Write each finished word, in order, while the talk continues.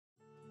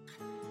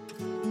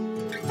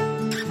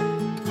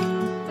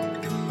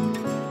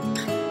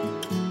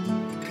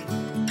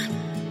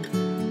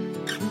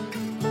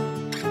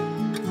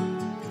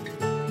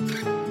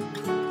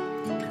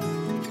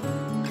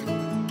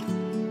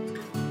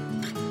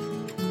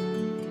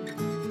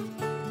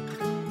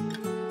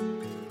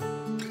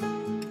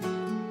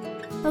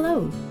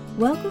Hello,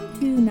 welcome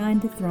to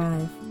 9 to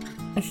Thrive,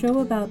 a show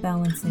about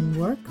balancing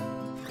work,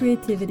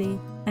 creativity,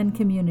 and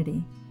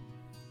community.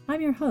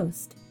 I'm your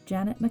host,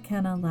 Janet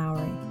McKenna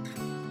Lowry.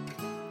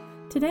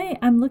 Today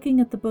I'm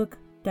looking at the book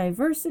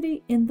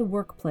Diversity in the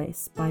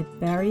Workplace by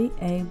Barry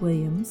A.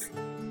 Williams,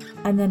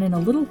 and then in a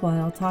little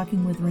while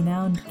talking with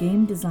renowned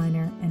game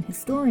designer and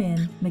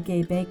historian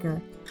Meguey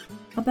Baker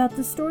about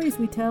the stories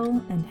we tell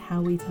and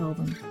how we tell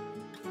them.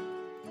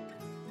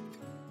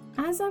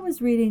 As I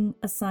was reading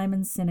a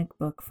Simon Sinek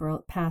book for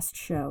a past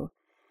show,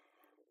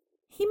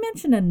 he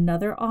mentioned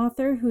another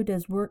author who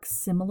does work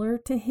similar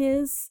to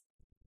his,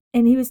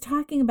 and he was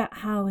talking about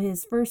how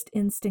his first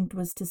instinct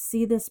was to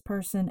see this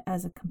person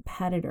as a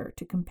competitor,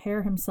 to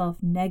compare himself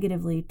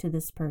negatively to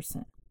this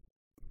person.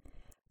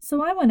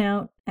 So I went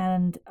out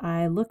and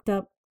I looked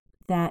up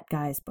that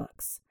guy's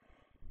books.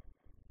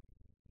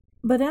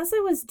 But as I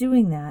was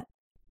doing that,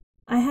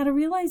 I had a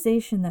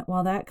realization that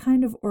while that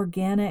kind of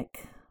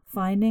organic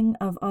finding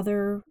of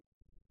other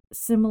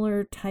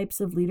similar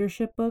types of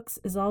leadership books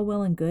is all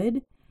well and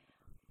good,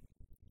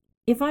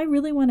 if I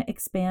really want to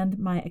expand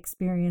my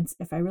experience,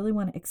 if I really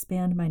want to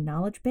expand my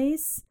knowledge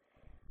base,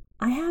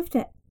 I have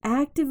to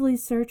actively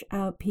search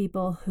out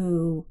people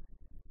who,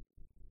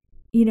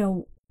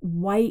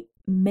 white,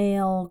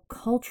 male,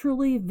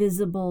 culturally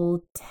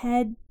visible,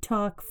 TED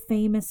Talk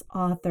famous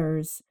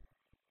authors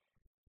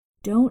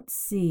don't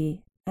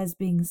see as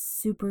being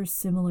super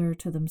similar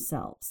to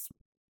themselves.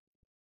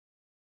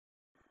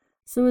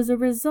 So as a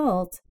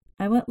result,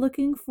 I went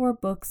looking for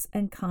books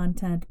and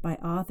content by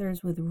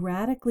authors with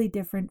radically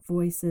different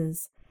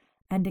voices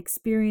and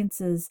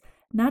experiences,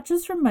 not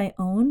just from my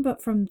own,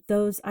 but from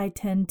those I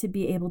tend to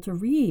be able to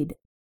read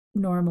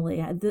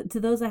normally, to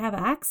those I have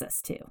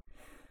access to.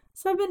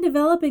 So I've been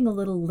developing a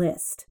little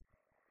list.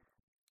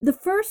 The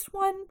first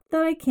one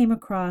that I came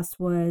across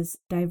was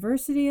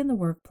Diversity in the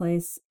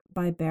Workplace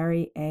by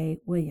Barry A.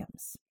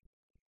 Williams.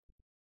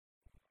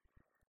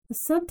 The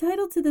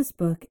subtitle to this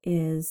book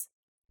is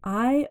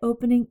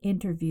Eye-Opening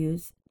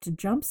Interviews to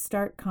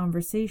Jumpstart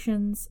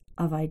Conversations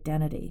of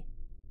Identity.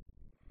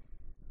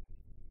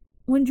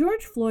 When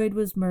George Floyd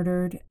was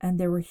murdered and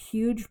there were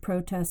huge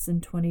protests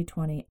in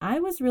 2020, I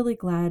was really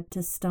glad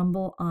to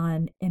stumble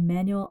on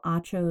Emmanuel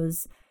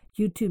Acho's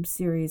YouTube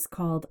series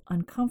called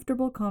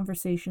Uncomfortable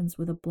Conversations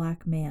with a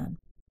Black Man.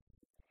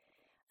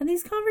 And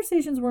these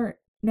conversations weren't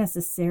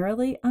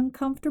necessarily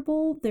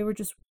uncomfortable, they were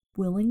just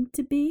willing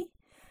to be.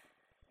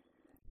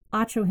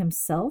 Acho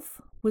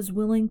himself was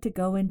willing to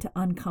go into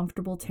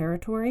uncomfortable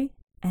territory,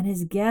 and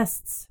his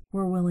guests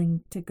were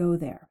willing to go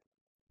there.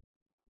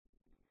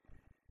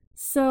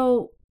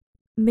 So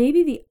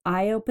maybe the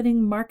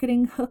eye-opening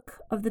marketing hook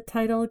of the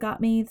title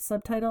got me, the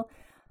subtitle.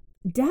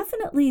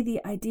 Definitely the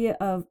idea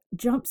of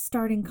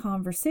jump-starting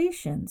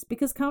conversations,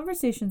 because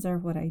conversations are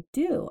what I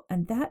do,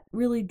 and that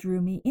really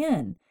drew me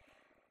in.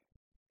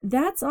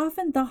 That's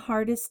often the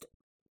hardest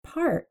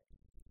part.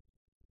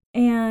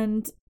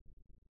 And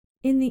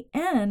in the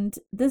end,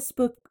 this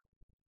book,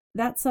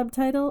 that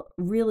subtitle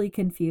really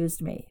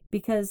confused me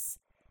because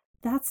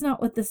that's not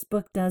what this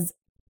book does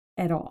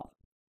at all.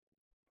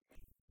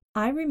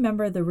 I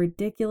remember the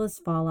ridiculous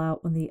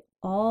fallout when the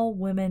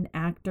all-women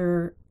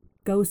actor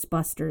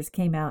Ghostbusters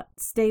came out.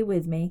 Stay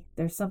with me,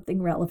 there's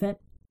something relevant.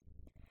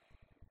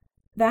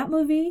 That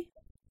movie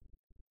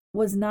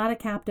was not a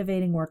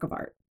captivating work of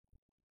art.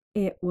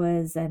 It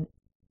was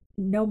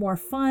no more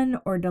fun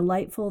or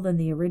delightful than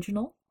the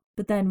original,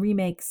 but then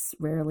remakes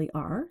rarely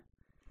are.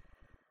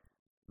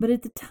 But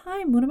at the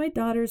time, one of my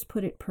daughters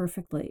put it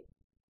perfectly.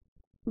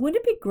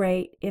 Wouldn't it be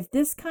great if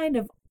this kind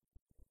of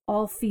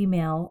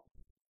all-female,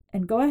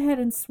 and go ahead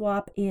and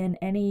swap in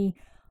any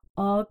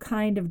all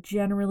kind of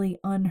generally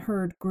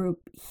unheard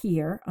group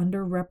here,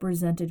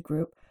 underrepresented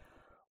group,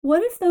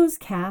 what if those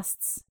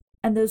casts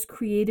and those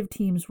creative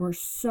teams were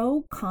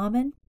so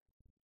common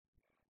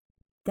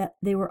that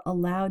they were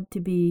allowed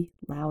to be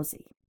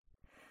lousy?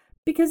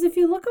 Because if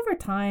you look over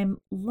time,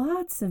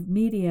 lots of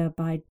media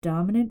by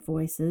dominant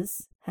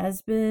voices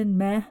has been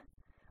meh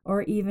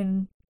or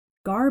even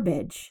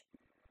garbage,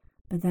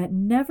 but that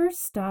never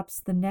stops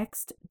the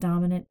next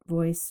dominant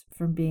voice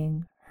from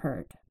being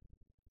heard.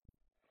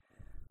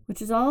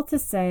 Which is all to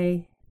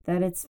say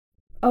that it's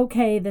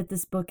okay that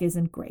this book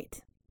isn't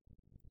great.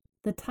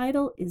 The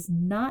title is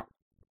not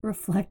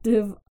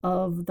reflective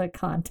of the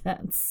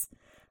contents.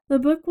 The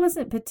book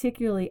wasn't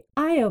particularly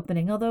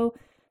eye-opening, although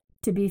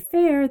to be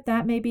fair,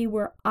 that may be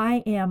where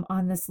I am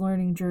on this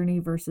learning journey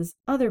versus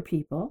other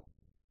people.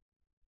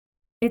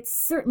 It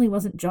certainly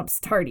wasn't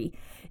jump-starty.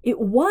 It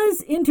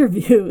was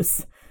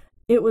interviews.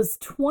 It was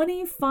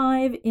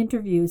 25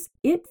 interviews.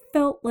 It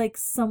felt like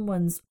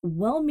someone's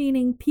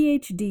well-meaning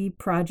PhD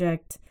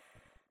project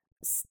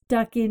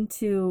stuck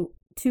into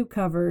 2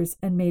 covers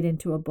and made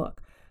into a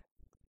book.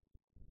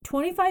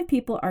 25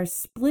 people are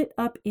split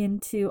up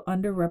into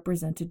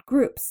underrepresented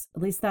groups.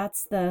 At least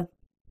that's the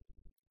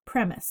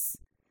premise.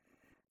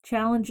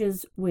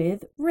 Challenges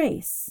with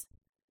race,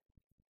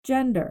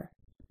 gender,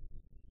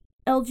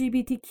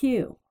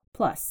 LGBTQ+,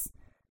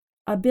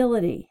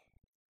 ability,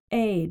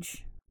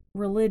 age,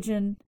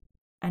 religion,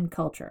 and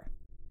culture.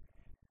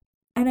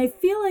 And I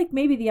feel like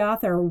maybe the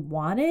author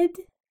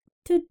wanted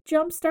to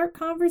jumpstart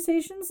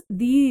conversations.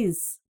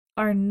 These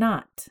are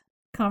not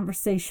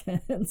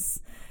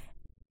conversations.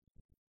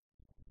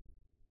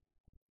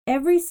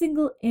 Every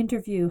single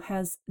interview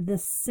has the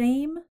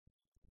same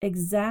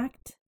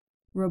exact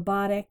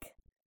robotic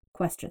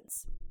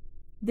questions.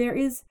 There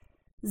is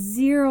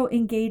zero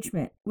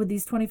engagement with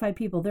these 25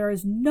 people. There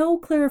is no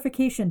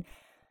clarification.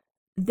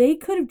 They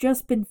could have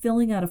just been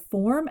filling out a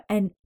form,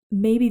 and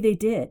maybe they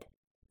did.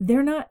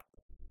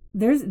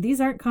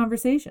 These aren't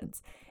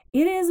conversations.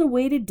 It is a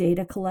way to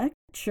data collect,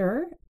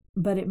 sure,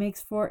 but it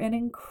makes for an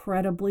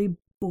incredibly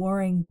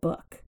boring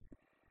book.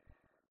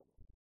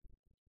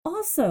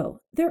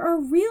 Also, there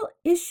are real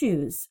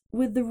issues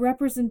with the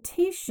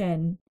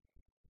representation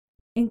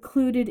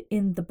included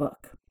in the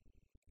book.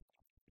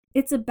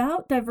 It's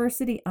about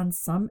diversity on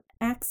some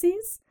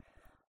axes,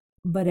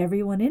 but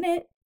everyone in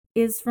it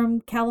is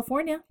from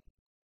California,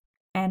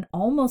 and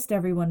almost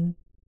everyone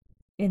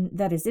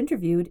that is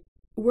interviewed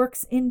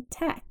works in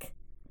tech.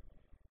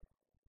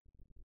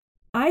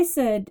 I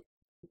said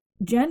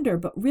gender,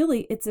 but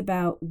really it's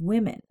about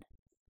women.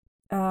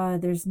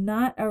 There's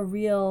not a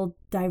real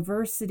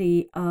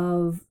diversity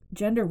of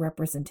gender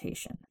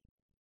representation.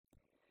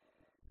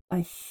 A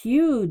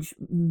huge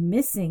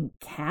missing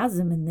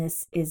chasm in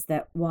this is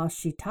that while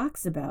she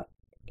talks about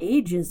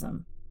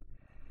ageism,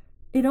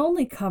 it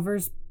only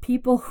covers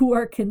people who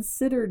are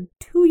considered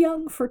too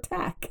young for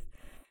tech.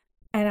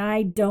 And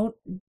I don't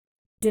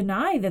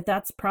deny that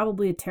that's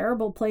probably a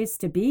terrible place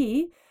to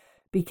be,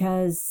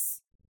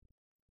 because,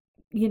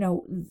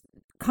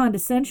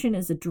 condescension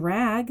is a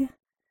drag.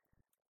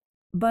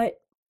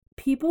 But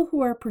people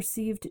who are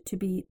perceived to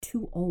be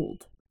too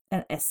old,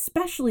 and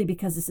especially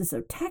because this is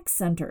so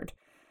tech-centered,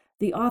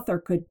 the author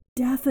could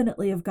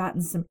definitely have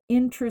gotten some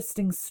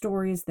interesting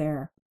stories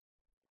there.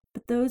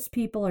 But those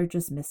people are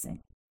just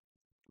missing.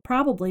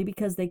 Probably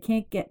because they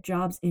can't get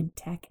jobs in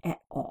tech at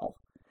all.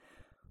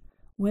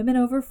 Women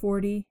over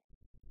 40,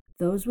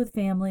 those with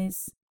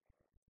families,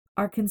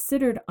 are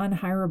considered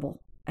unhireable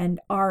and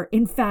are,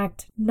 in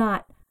fact,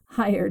 not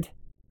hired.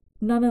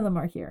 None of them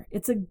are here.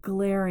 It's a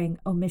glaring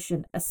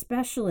omission,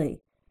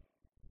 especially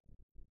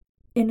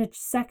in a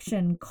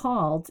section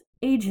called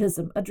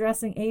Ageism,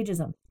 addressing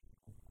ageism.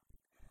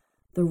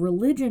 The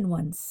religion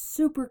one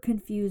super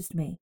confused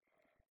me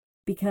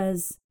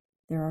because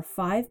there are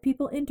 5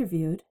 people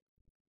interviewed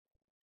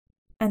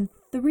and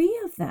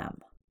 3 of them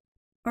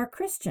are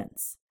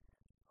Christians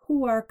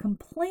who are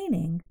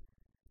complaining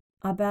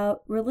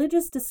about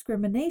religious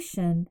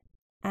discrimination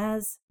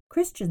as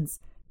Christians.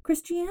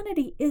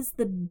 Christianity is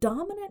the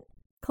dominant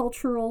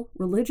cultural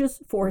religious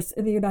force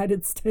in the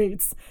United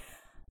States.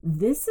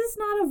 This is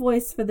not a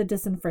voice for the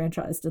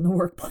disenfranchised in the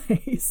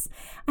workplace.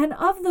 And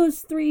of those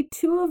 3,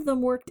 2 of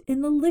them worked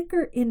in the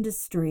liquor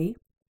industry,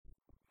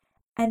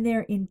 and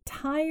their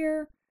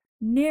entire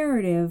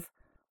narrative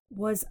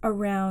was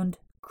around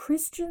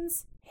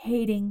Christians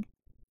hating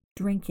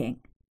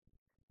drinking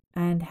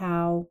and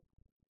how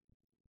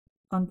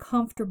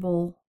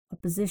uncomfortable a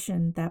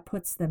position that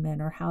puts them in,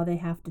 or how they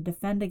have to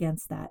defend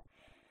against that.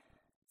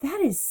 That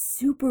is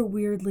super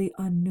weirdly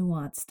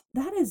unnuanced.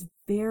 That is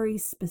very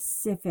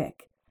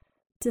specific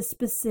to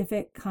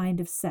specific kind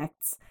of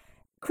sects.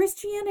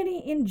 Christianity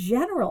in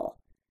general,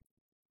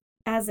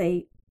 as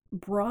a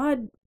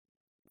broad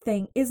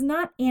thing, is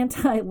not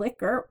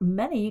anti-liquor.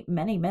 Many,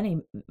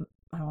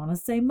 I want to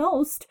say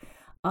most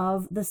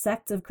of the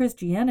sects of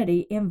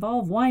Christianity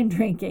involve wine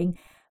drinking.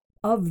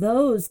 Of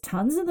those,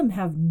 tons of them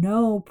have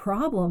no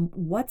problem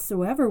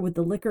whatsoever with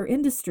the liquor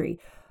industry.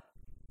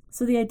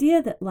 So the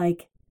idea that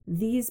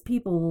these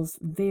people's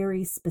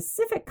very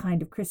specific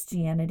kind of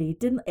Christianity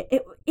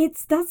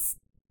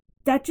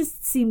that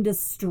just seemed a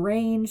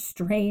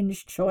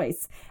strange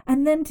choice.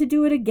 And then to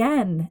do it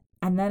again,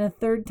 and then a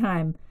third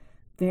time,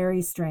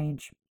 very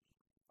strange.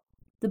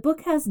 The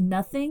book has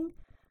nothing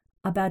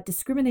about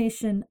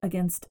discrimination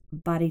against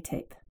body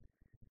type.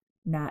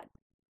 Not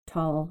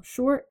tall,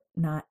 short,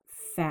 not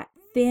fat,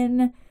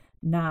 thin,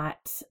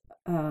 not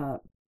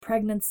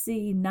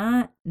pregnancy,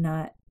 not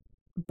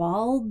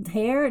bald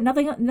hair,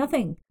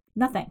 nothing.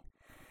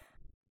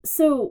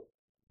 So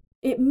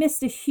it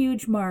missed a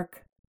huge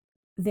mark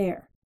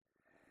there.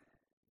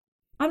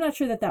 I'm not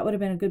sure that would have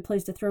been a good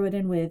place to throw it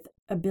in with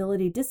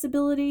ability,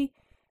 disability,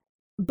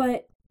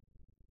 but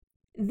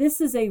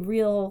this is a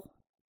real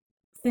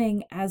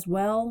thing as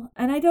well.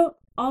 And I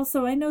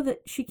know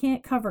that she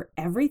can't cover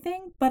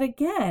everything, but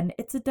again,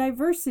 it's a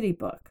diversity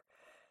book.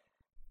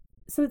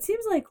 So it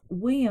seems like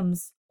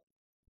Williams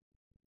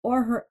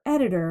or her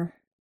editor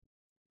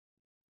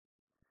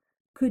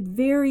could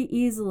very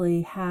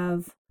easily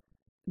have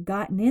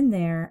gotten in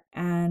there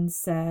and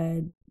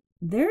said,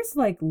 there's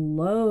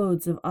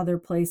loads of other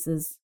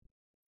places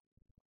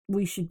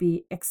we should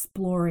be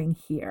exploring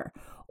here,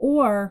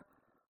 or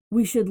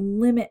we should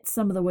limit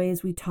some of the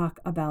ways we talk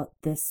about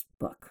this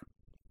book.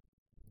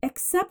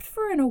 Except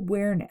for an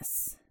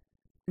awareness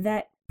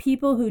that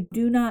people who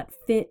do not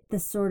fit the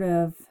sort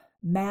of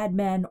Mad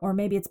Men, or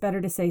maybe it's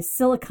better to say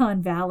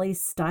Silicon Valley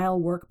style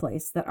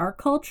workplace that our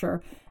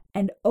culture,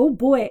 and oh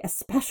boy,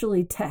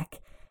 especially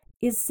tech,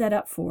 is set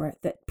up for,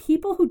 that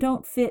people who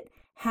don't fit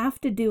have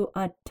to do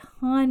a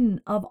ton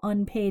of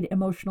unpaid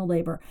emotional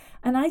labor.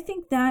 And I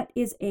think that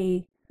is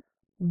a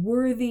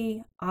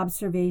worthy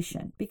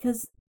observation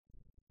because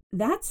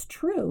that's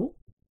true.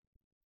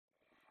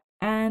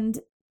 And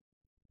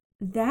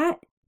that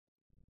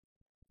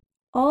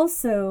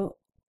also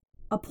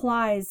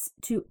applies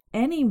to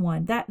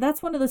anyone.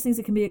 That's one of those things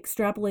that can be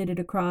extrapolated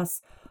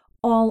across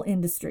all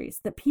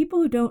industries, that people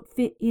who don't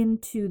fit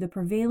into the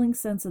prevailing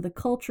sense of the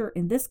culture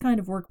in this kind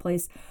of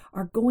workplace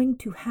are going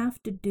to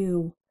have to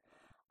do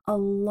a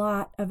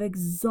lot of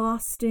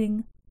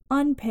exhausting,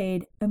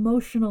 unpaid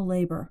emotional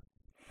labor.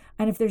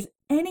 And if there's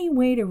any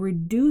way to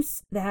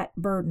reduce that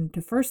burden,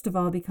 to first of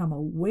all become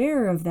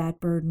aware of that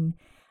burden,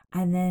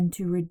 and then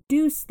to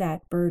reduce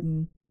that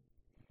burden,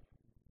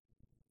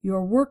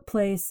 your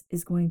workplace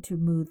is going to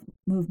move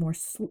more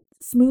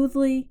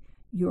smoothly.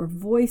 Your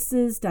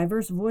voices,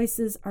 diverse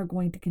voices, are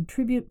going to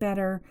contribute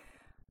better.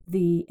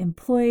 The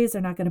employees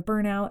are not going to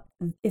burn out.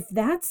 If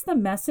that's the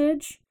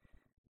message,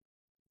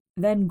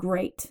 then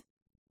great.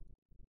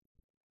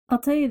 I'll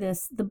tell you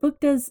this, the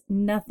book does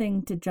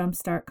nothing to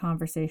jumpstart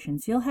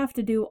conversations. You'll have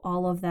to do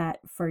all of that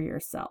for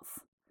yourself.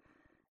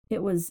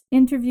 It was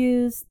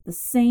interviews, the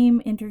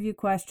same interview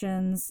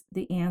questions,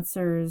 the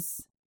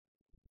answers,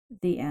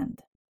 the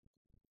end.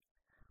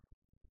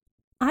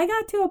 I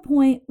got to a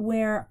point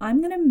where I'm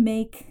going to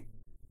make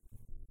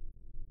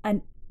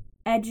an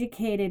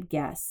educated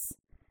guess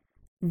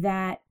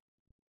that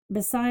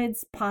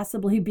besides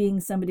possibly being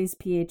somebody's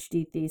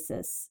PhD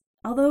thesis,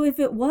 although if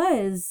it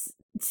was,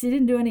 she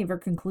didn't do any of her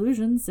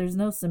conclusions, there's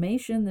no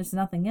summation, there's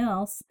nothing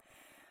else,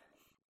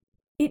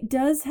 it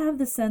does have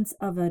the sense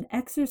of an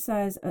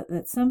exercise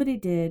that somebody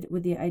did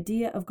with the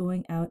idea of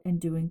going out and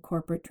doing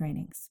corporate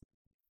trainings.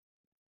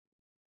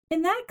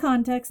 In that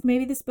context,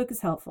 maybe this book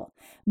is helpful.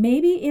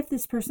 Maybe if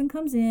this person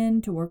comes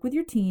in to work with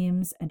your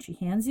teams and she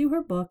hands you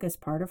her book as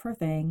part of her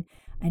thing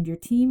and your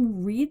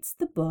team reads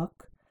the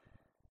book,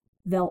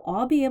 they'll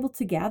all be able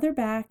to gather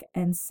back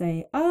and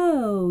say,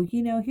 oh,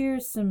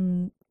 here's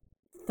some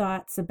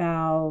thoughts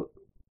about,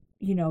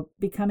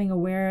 becoming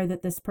aware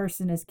that this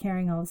person is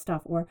carrying all the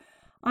stuff. Or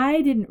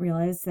I didn't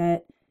realize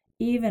that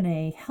even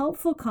a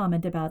helpful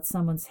comment about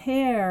someone's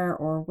hair,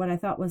 or what I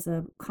thought was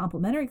a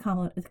complimentary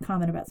comment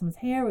about someone's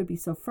hair, would be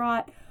so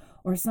fraught.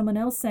 Or someone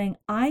else saying,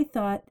 I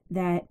thought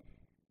that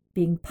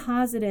being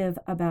positive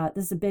about,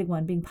 this is a big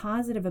one, being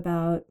positive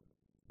about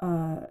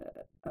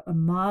a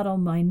model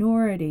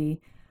minority.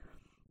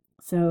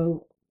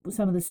 So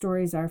some of the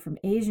stories are from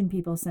Asian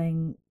people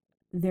saying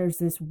there's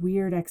this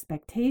weird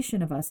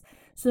expectation of us.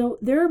 So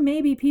there may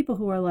be people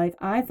who are like,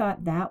 I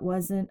thought that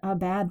wasn't a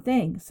bad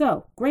thing.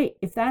 So great.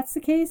 If that's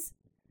the case,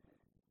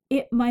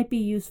 it might be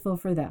useful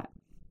for that.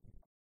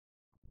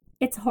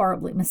 It's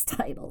horribly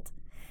mistitled.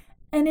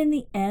 And in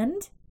the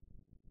end,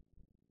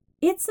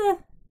 it's a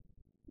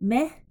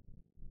meh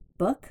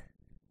book.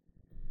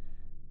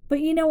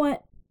 But you know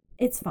what?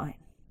 It's fine.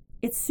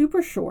 It's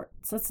super short,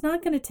 so it's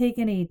not going to take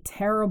any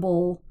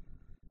terrible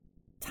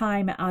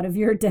time out of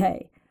your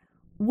day.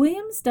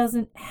 Williams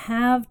doesn't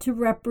have to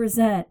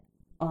represent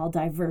all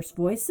diverse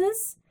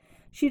voices.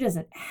 She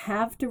doesn't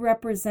have to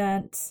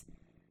represent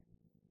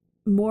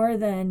more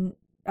than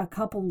a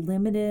couple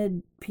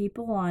limited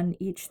people on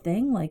each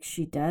thing like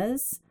she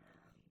does.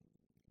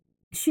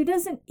 She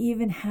doesn't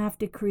even have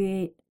to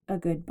create a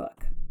good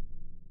book.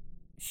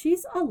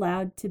 She's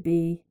allowed to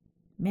be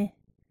meh.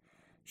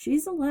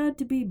 She's allowed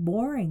to be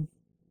boring.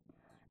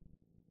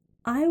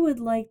 I would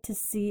like to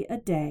see a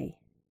day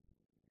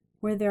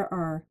where there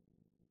are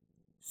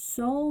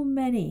so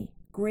many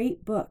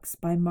great books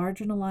by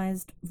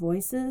marginalized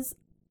voices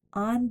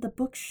on the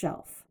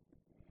bookshelf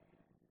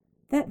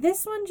that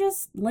this one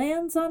just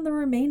lands on the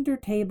remainder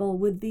table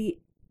with the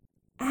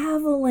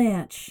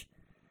avalanche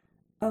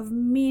of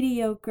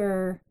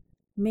mediocre,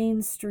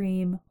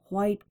 mainstream,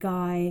 white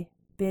guy,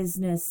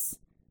 business,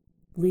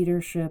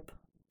 leadership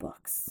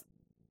books.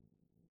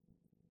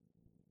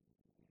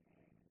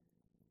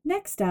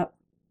 Next up,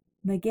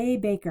 Meguey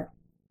Baker.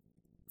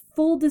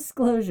 Full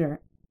disclosure,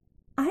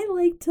 I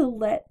like to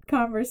let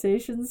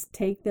conversations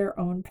take their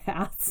own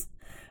paths,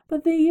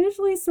 but they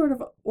usually sort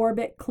of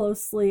orbit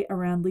closely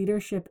around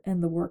leadership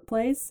in the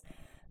workplace.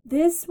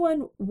 This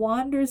one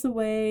wanders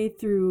away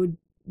through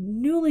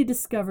newly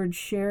discovered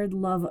shared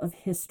love of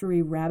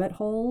history rabbit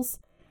holes,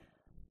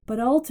 but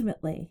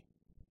ultimately,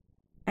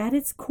 at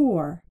its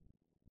core,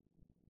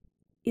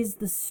 is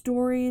the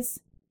stories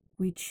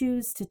we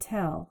choose to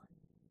tell,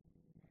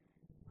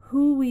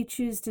 who we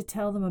choose to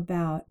tell them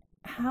about,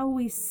 how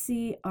we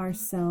see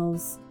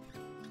ourselves,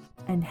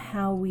 and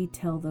how we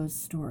tell those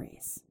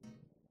stories.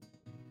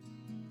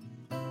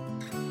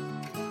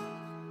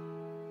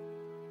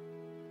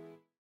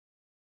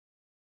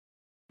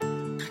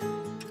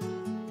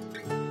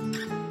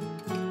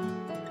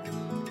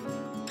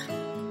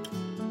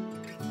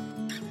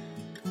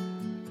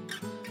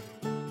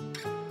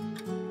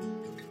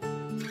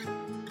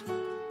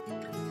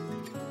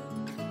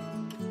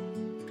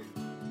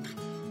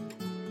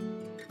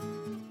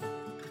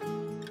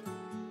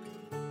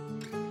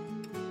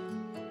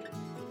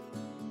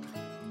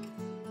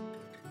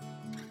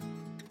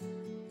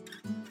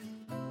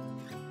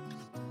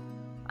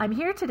 I'm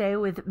here today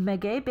with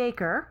Meguey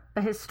Baker,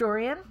 a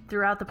historian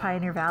throughout the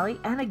Pioneer Valley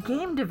and a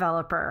game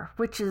developer,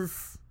 which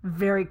is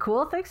very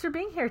cool. Thanks for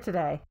being here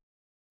today.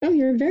 Oh,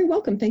 you're very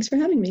welcome. Thanks for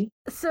having me.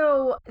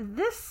 So,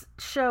 this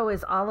show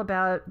is all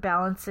about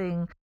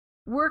balancing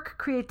work,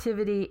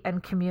 creativity,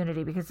 and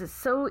community because it's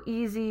so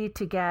easy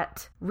to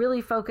get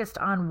really focused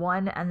on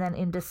one and then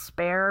in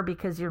despair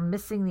because you're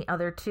missing the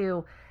other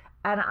two.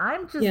 And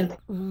I'm just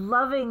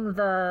loving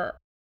the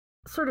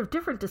sort of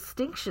different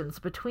distinctions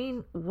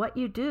between what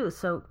you do.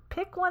 So,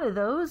 pick one of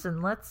those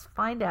and let's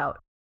find out.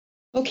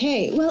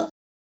 Okay. Well,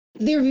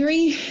 they're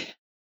very,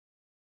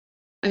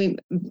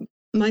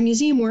 my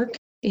museum work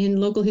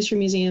in local history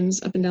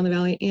museums up and down the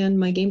valley and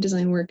my game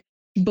design work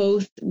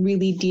both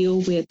really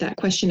deal with that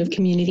question of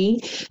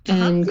community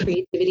and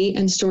creativity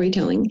and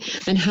storytelling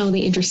and how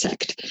they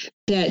intersect.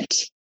 That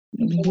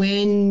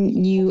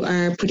when you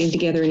are putting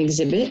together an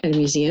exhibit at a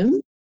museum,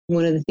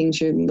 one of the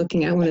things you're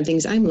looking at, one of the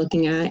things I'm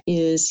looking at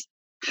is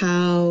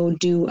how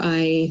do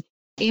I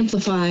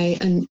amplify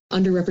an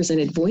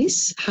underrepresented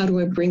voice? How do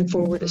I bring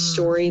forward a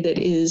story that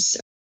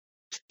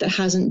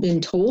hasn't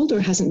been told or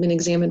hasn't been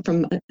examined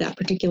from that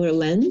particular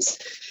lens?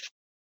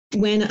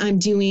 When I'm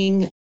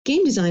doing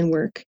game design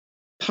work,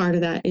 part of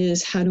that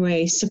is how do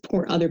I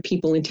support other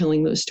people in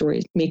telling those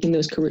stories, making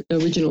those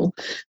original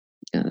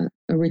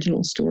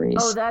stories.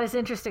 Oh, that is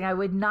interesting. I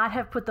would not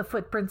have put the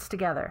footprints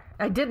together.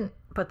 I didn't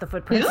put the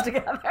footprints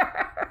together.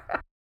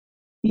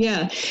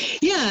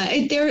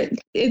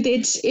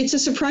 It's a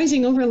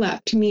surprising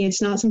overlap to me.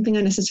 It's not something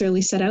I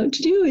necessarily set out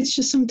to do. It's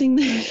just something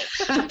that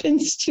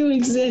happens to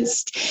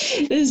exist.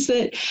 Is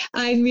that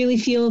I really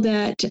feel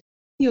that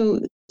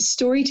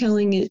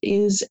storytelling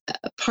is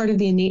a part of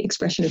the innate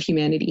expression of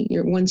humanity.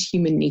 One's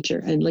human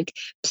nature, and like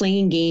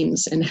playing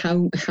games and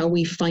how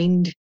we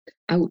find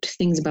out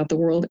things about the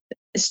world,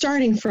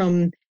 starting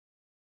from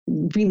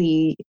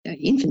really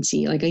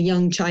infancy, like a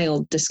young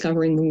child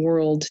discovering the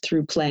world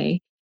through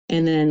play.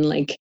 And then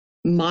like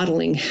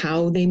modeling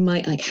how they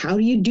might, like, how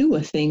do you do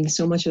a thing?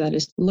 So much of that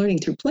is learning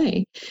through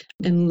play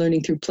and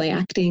learning through play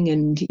acting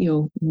and,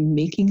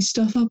 making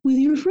stuff up with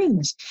your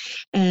friends.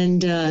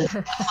 And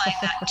applying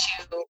that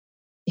to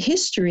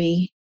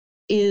history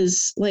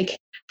is like,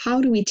 how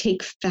do we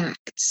take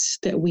facts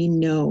that we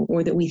know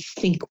or that we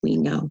think we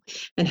know?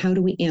 And how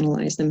do we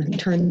analyze them and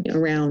turn them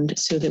around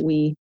so that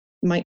we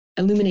might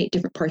illuminate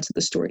different parts of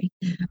the story?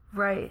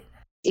 Right.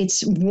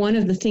 It's one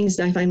of the things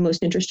that I find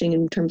most interesting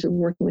in terms of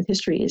working with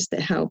history is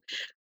that how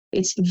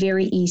it's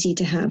very easy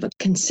to have a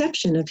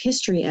conception of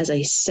history as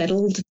a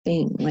settled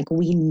thing, like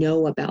we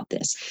know about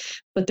this.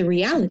 But the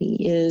reality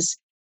is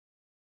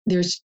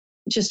there's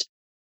just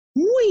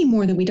way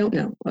more that we don't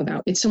know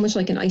about. It's so much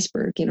like an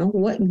iceberg,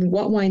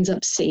 what winds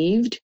up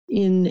saved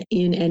in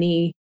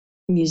any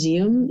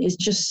museum is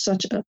just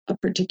such a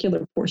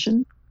particular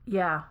portion.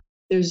 Yeah.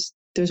 There's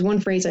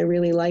one phrase I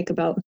really like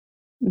about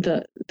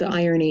the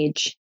Iron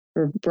Age,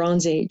 or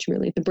Bronze Age,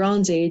 really. The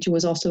Bronze Age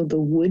was also the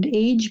Wood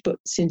Age, but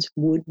since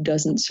wood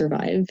doesn't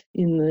survive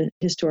in the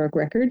historic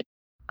record,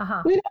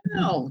 we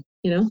don't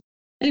know,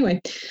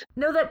 Anyway.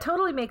 No, that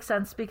totally makes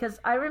sense because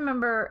I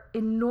remember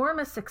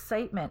enormous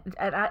excitement.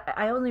 And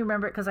I only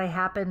remember it because I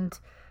happened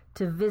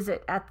to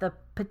visit at the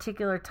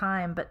particular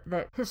time, but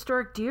that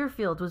Historic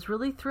Deerfield was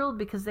really thrilled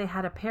because they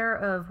had a pair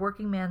of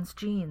working man's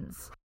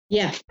jeans.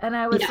 Yeah. And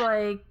I was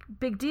like,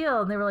 big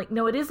deal. And they were like,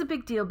 no, it is a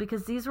big deal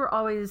because these were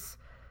always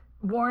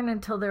worn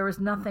until there was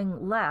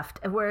nothing left,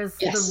 whereas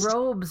the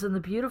robes and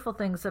the beautiful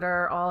things that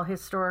are all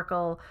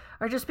historical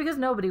are just because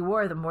nobody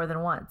wore them more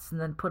than once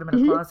and then put them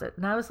in a closet.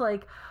 And I was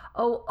like,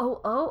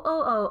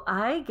 oh,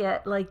 I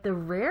get like the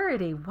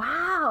rarity.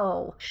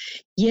 Wow.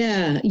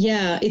 Yeah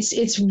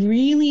it's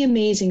really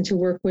amazing to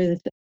work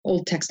with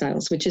old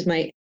textiles, which is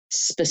my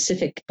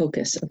specific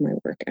focus of my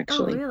work,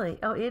 actually. Oh, really?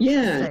 Oh,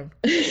 interesting.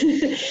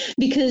 Yeah.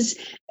 Because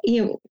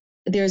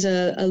there's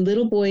a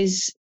little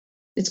boy's,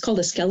 it's called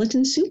a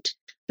skeleton suit.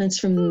 That's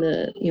from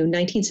the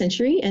 19th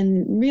century,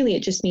 and really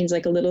it just means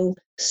like a little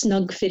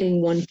snug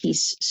fitting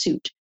one-piece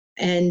suit.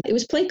 And it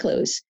was play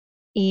clothes,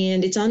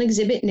 and it's on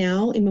exhibit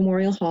now in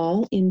Memorial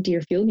Hall in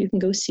Deerfield. You can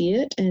go see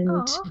it, and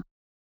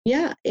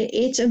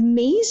it's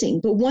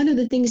amazing. But one of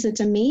the things that's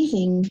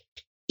amazing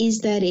is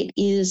that it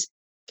is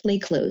play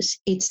clothes.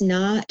 It's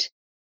not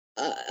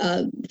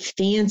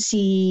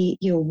fancy,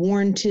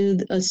 worn to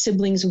a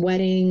sibling's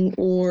wedding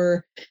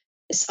or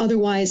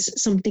otherwise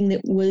something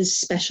that was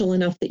special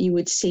enough that you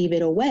would save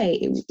it away.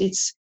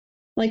 It's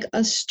like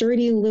a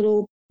sturdy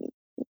little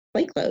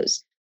play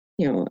clothes,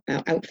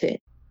 outfit.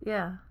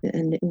 Yeah.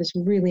 And it was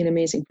really an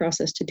amazing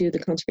process to do the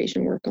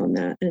conservation work on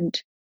that and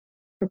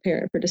prepare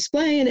it for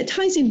display. And it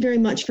ties in very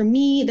much for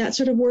me, that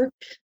sort of work,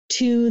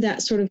 to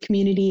that sort of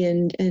community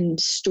and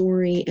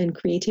story and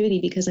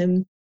creativity, because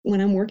when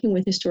I'm working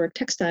with historic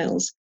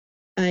textiles,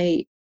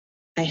 I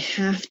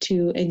have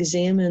to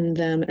examine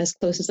them as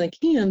close as I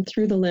can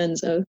through the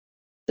lens of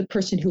the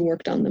person who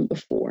worked on them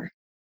before.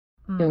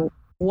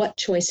 What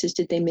choices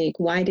did they make?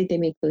 Why did they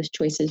make those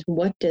choices?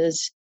 What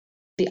does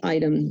the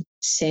item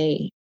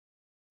say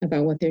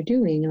about what they're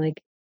doing?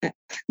 Like,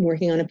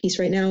 working on a piece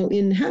right now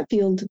in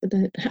Hatfield,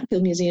 the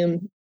Hatfield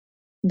Museum,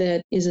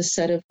 that is a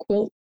set of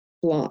quilt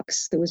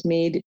blocks that was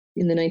made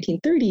in the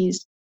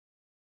 1930s,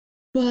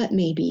 but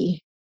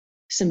maybe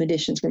some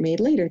additions were made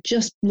later,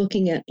 just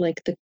looking at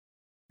like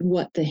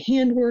what the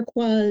handwork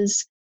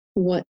was,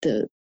 what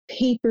the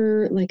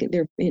paper, like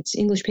it's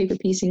English paper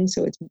piecing,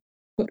 so it's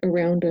put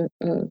around a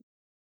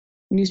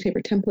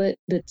newspaper template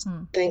that's,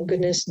 thank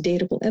goodness,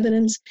 datable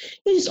evidence.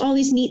 Just all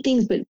these neat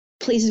things, but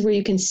places where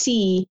you can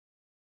see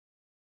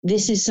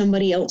this is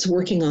somebody else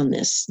working on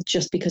this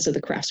just because of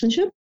the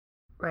craftsmanship.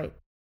 Right.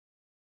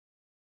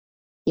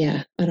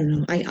 Yeah, I don't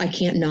know. I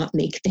can't not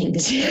make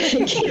things.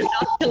 I can't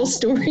not tell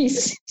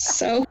stories.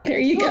 So there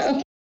you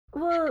go.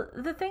 Well,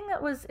 the thing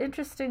that was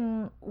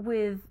interesting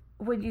with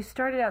when you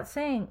started out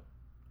saying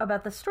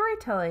about the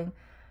storytelling,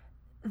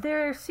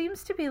 there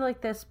seems to be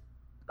like this,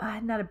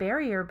 not a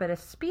barrier, but a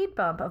speed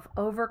bump of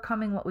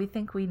overcoming what we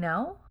think we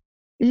know.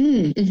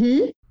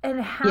 Mm-hmm.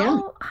 And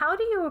how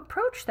do you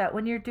approach that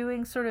when you're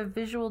doing sort of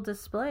visual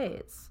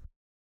displays?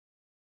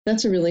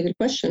 That's a really good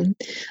question.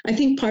 I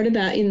think part of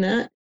that in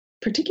that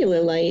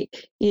particular light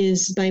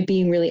is by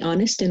being really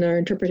honest in our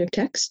interpretive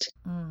text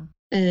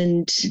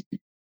and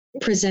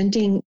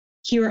presenting,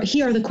 here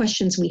are the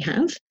questions we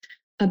have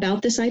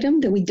about this item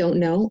that we don't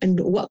know, and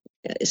what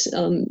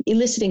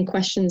eliciting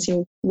questions,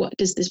 what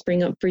does this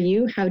bring up for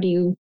you? How do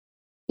you,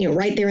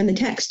 right there in the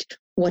text,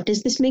 what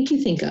does this make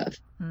you think of?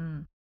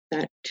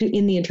 That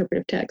in the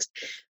interpretive text.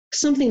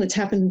 Something that's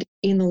happened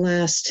in the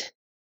last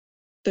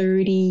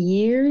 30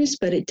 years,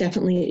 but it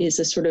definitely is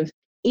a sort of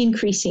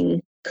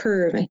increasing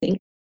curve, I think,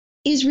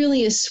 is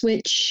really a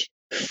switch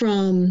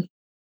from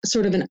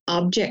sort of an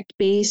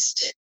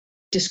object-based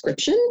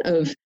description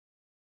of,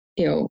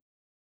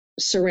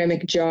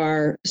 ceramic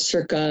jar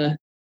circa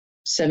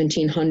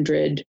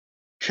 1700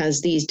 has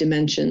these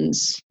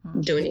dimensions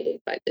donated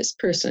by this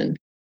person,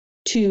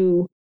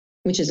 to,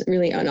 which is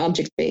really an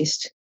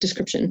object-based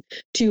description,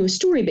 to a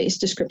story-based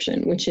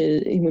description, which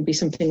would be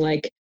something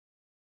like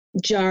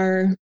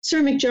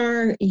ceramic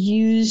jar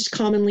used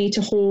commonly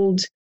to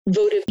hold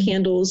votive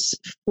candles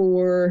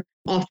for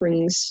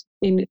offerings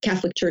in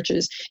Catholic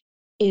churches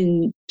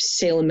in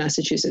Salem,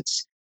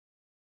 Massachusetts,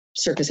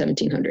 circa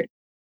 1700.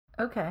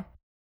 Okay.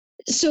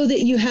 So that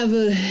you have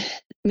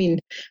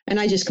and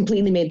I just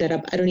completely made that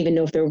up. I don't even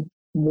know if there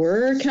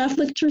were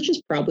Catholic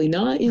churches, probably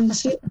not in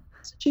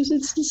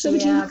Massachusetts in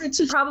 1700s.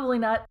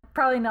 Yeah,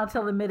 probably not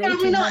till the mid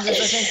 1800s,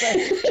 I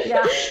think. But,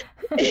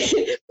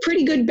 yeah.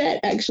 Pretty good bet,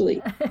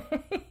 actually.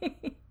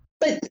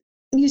 But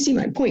you see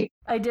my point.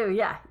 I do,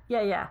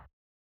 yeah.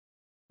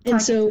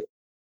 And so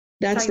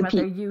that's talking about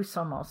their use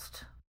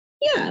almost.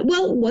 Yeah,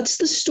 well, what's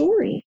the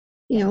story?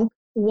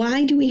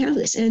 Why do we have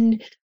this?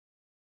 And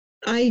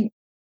I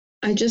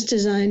just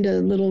designed a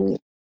little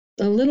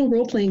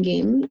role-playing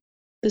game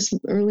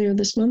earlier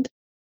this month.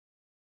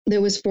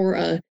 There was for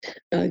a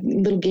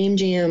little game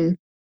jam.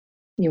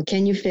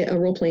 Can you fit a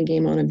role-playing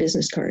game on a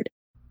business card?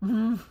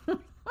 Oh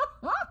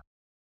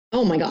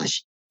my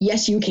gosh,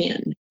 yes you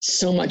can.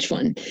 So much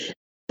fun.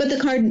 But the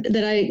card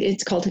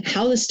it's called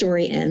How the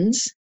Story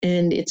Ends,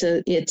 and it's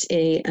an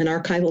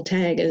archival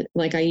tag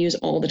like I use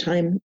all the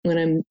time when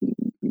I'm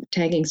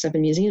tagging stuff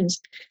in museums.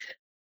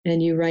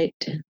 And you write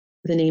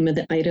the name of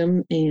the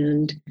item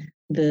and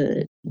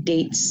the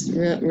dates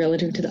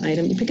relative to the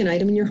item. You pick an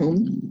item in your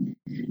home.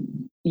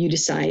 You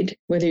decide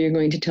whether you're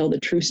going to tell the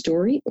true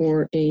story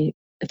or a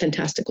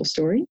fantastical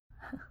story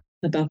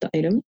about the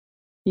item.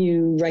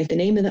 You write the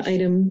name of the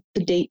item,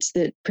 the dates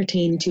that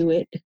pertain to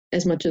it,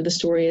 as much of the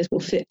story as will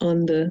fit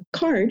on the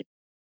card,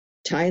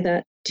 tie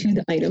that to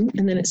the item,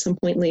 and then at some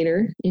point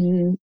later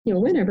in,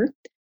 whenever,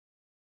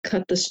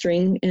 cut the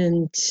string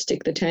and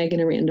stick the tag in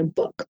a random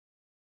book.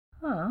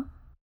 Huh.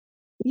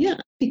 Yeah,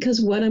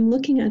 because what I'm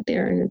looking at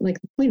there, and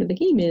like the point of the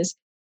game is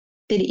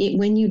that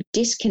when you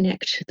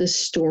disconnect the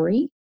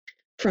story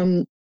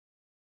from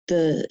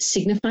the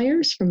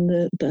signifiers, from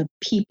the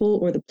people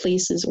or the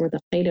places or the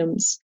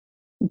items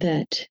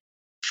that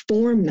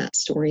form that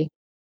story,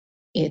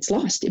 it's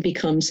lost. It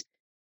becomes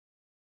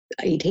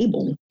a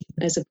table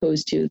as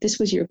opposed to this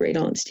was your great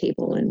aunt's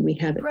table and we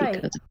have it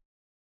because.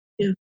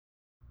 Yeah.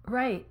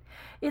 Right.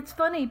 It's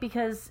funny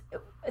because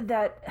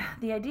that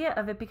the idea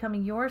of it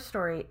becoming your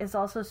story is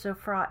also so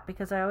fraught,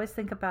 because I always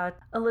think about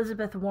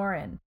Elizabeth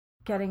Warren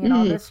getting in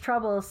all this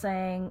trouble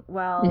saying,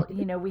 well,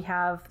 we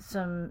have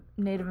some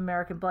Native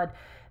American blood.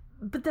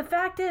 But the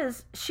fact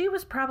is, she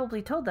was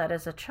probably told that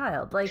as a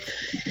child. Like,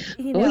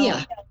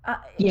 yeah.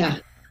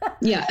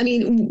 Yeah. I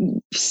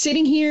mean,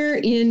 sitting here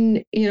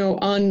in,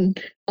 on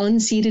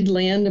unceded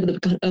land of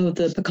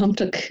the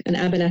Pecumtuck and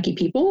Abenaki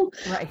people.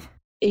 Right.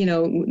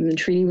 The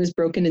treaty was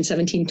broken in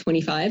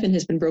 1725 and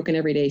has been broken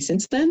every day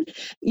since then.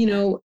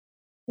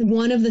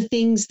 One of the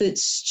things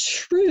that's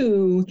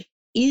true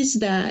is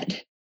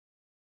that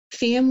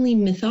family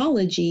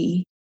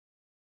mythology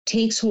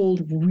takes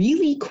hold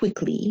really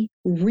quickly,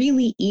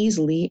 really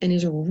easily, and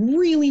is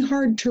really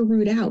hard to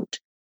root out.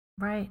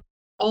 Right.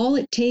 All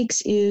it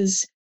takes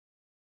is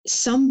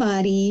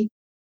somebody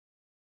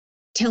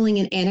telling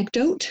an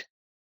anecdote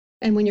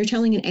And when you're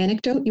telling an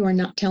anecdote, you are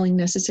not telling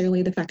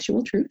necessarily the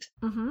factual truth.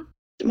 Mm-hmm.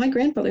 My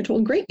grandfather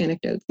told great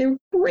anecdotes. They were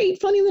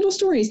great, funny little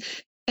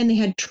stories, and they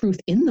had truth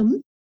in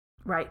them.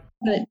 Right.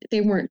 But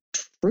they weren't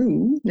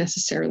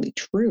necessarily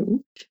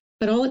true.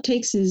 But all it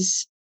takes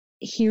is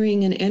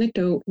hearing an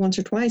anecdote once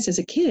or twice as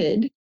a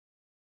kid,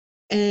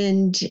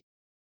 and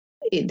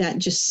that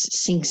just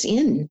sinks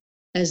in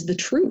as the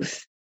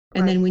truth.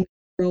 And then when you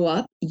grow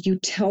up, you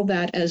tell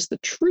that as the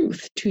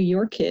truth to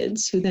your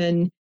kids, who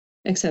then,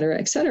 et cetera,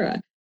 et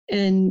cetera.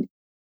 And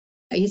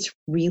it's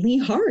really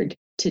hard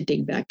to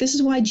dig back. This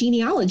is why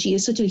genealogy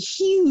is such a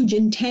huge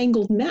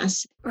entangled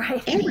mess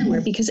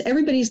everywhere, because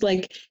everybody's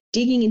like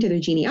digging into their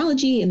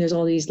genealogy, and there's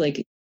all these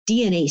like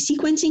DNA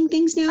sequencing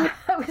things now.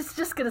 I was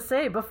just going to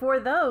say, before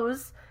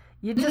those,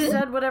 you just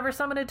said whatever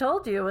someone had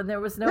told you, and there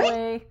was no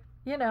way,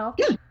 you know.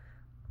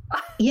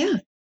 Yeah.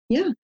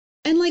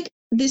 And like,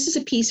 this is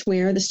a piece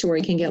where the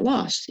story can get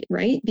lost,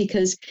 right?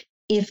 Because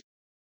if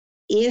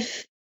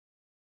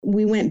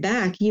we went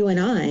back, you and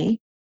I,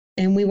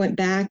 and we went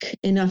back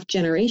enough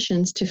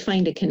generations to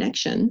find a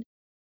connection,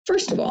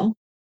 first of all,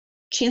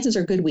 chances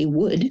are good we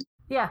would.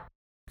 Yeah.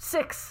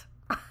 6.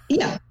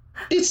 Yeah.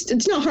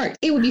 It's not hard.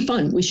 It would be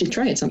fun. We should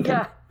try it sometime.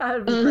 Yeah,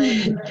 that would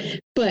be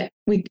great. But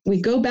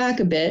we go back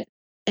a bit,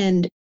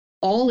 and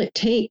all it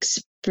takes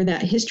for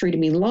that history to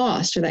be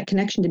lost, or that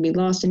connection to be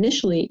lost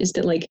initially, is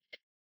that like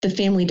the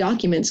family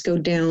documents go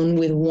down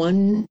with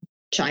one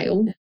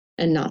child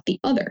and not the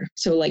other.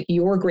 So like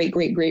your great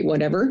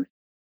whatever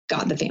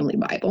got the family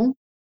Bible,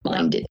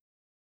 mine did.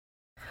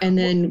 And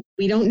then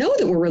we don't know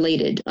that we're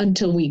related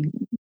until we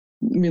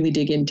really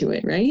dig into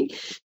it, right?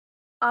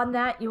 On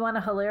that, you want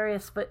a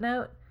hilarious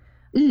footnote?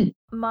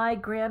 My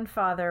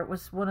grandfather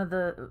was one of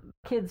the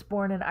kids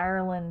born in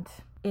Ireland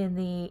in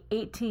the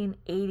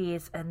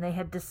 1880s, and they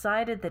had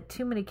decided that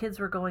too many kids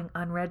were going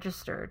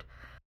unregistered.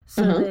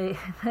 So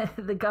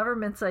the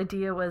government's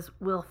idea was,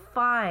 we'll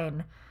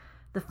fine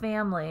the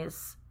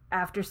families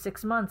after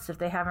 6 months if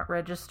they haven't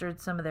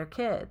registered some of their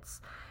kids,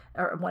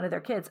 or one of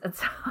their kids. And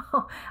so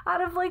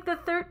out of like the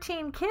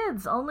 13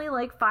 kids, only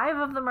like 5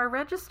 of them are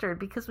registered,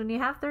 because when you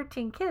have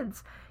 13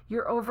 kids,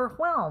 you're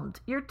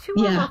overwhelmed. You're too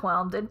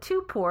overwhelmed and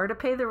too poor to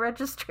pay the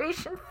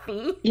registration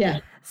fee.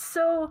 Yeah.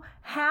 So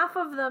half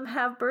of them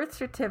have birth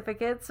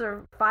certificates,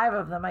 or 5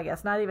 of them, I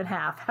guess, not even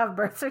half, have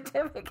birth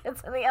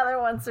certificates, and the other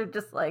ones are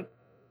just like,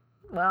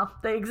 well,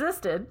 they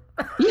existed.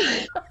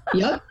 Yeah.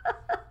 Yep.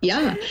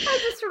 Yeah. I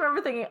just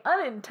remember thinking,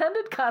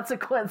 unintended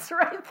consequence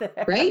right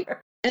there. Right?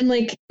 And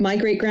like, my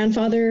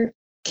great-grandfather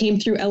came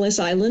through Ellis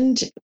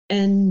Island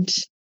and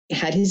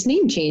had his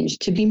name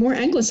changed to be more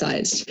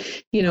anglicized,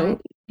 you know?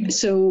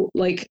 So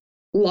like,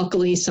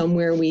 luckily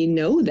somewhere we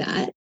know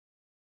that,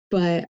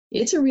 but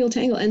it's a real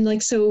tangle. And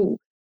like, so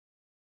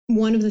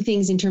one of the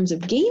things in terms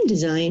of game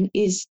design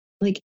is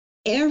like,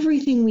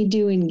 everything we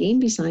do in game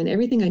design,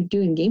 everything I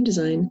do in game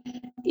design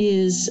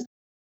is,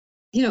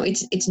 you know,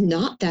 it's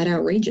not that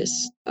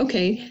outrageous.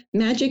 Okay,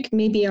 magic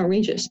may be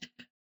outrageous,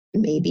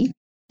 maybe,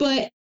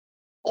 but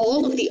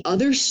all of the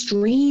other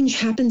strange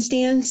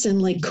happenstance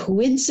and like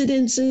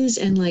coincidences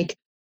and like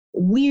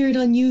weird,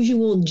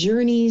 unusual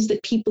journeys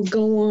that people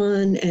go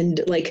on,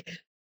 and like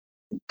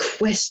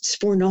quests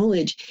for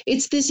knowledge.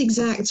 It's this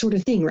exact sort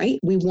of thing, right?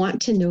 We want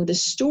to know the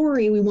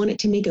story. We want it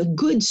to make a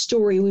good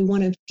story. We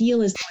want to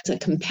feel as it's a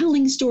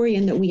compelling story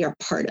and that we are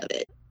part of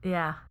it.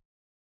 Yeah.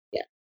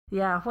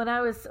 Yeah, when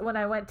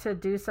I went to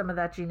do some of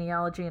that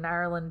genealogy in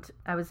Ireland,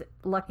 I was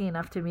lucky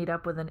enough to meet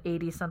up with an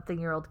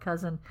 80-something-year-old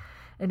cousin,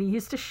 and he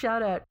used to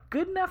shout out,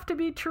 "Good enough to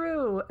be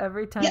true,"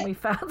 every time we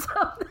found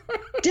something.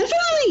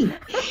 Definitely.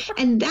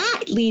 And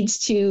that leads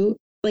to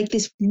like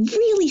this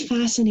really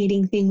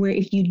fascinating thing where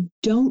if you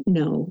don't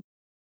know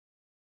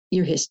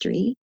your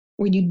history,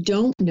 or you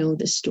don't know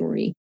the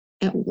story,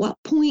 at what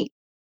point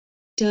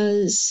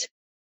does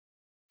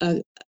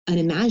an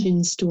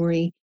imagined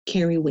story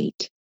carry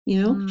weight?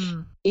 You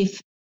know,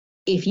 if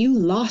you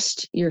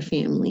lost your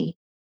family,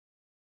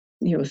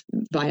 you know,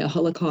 via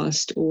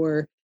Holocaust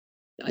or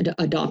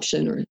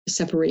adoption or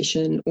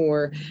separation,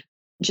 or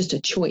just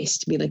a choice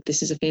to be like,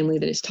 this is a family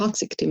that is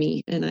toxic to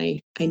me, and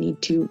I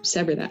need to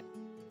sever that.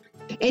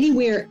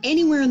 Anywhere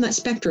on that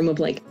spectrum of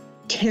like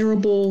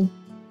terrible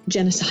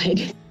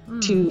genocide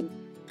to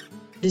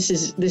this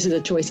is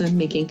a choice I'm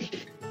making.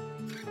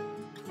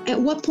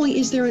 At what point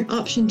is there an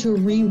option to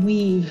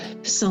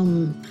reweave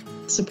some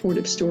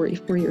supportive story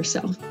for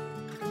yourself?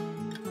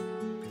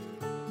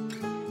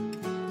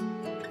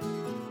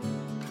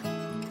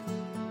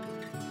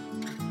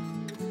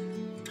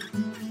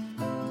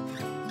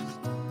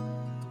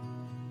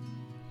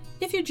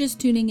 If you're just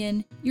tuning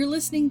in, you're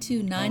listening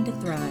to 9 to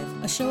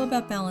Thrive, a show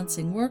about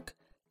balancing work,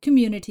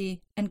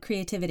 community, and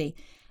creativity,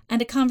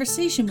 and a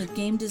conversation with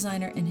game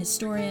designer and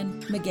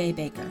historian Meguey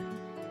Baker.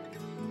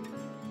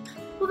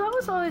 Well, that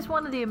was always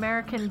one of the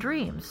American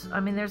dreams.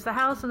 I mean, there's the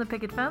house and the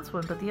picket fence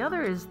one, but the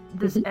other is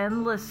this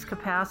endless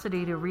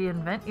capacity to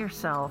reinvent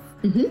yourself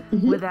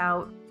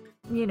without,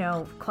 you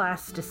know,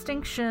 class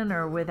distinction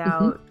or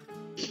without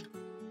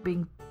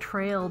being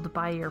trailed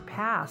by your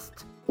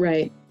past.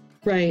 Right.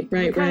 Right, We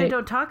right, kind of right.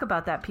 don't talk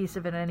about that piece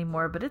of it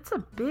anymore, but it's a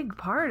big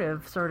part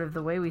of sort of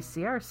the way we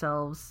see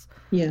ourselves.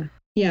 Yeah.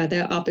 Yeah,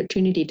 that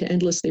opportunity to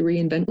endlessly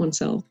reinvent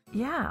oneself.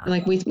 Yeah.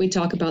 Like we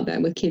talk about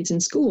that with kids in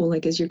school.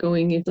 Like as you're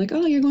going, it's like,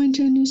 oh, you're going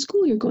to a new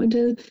school. You're going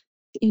to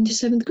into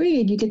seventh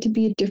grade. You get to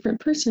be a different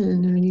person.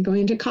 And you're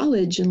going to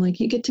college and like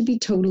you get to be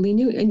totally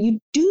new. And you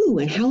do.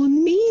 And how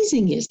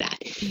amazing is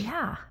that?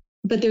 Yeah.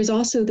 But there's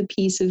also the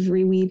piece of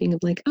reweaving of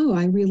like, oh,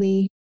 I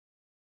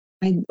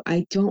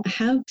don't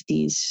have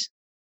these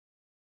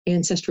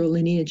ancestral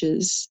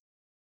lineages.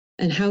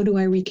 And how do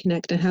I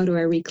reconnect and how do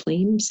I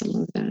reclaim some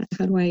of that?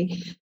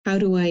 How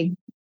do I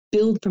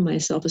build for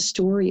myself a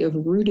story of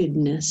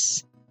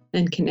rootedness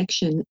and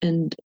connection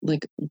and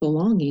like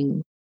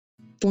belonging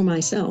for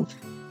myself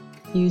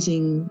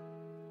using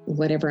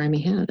whatever I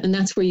may have? And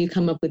that's where you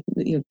come up with,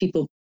 you know,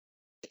 people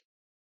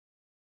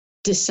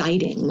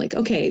deciding like,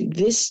 okay,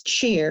 this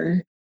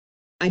chair,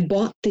 I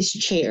bought this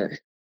chair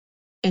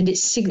and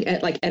it's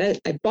like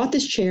I bought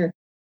this chair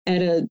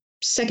at a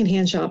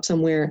secondhand shop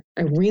somewhere.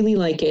 I really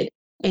like it.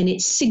 And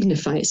it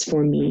signifies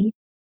for me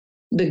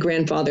the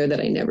grandfather that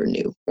I never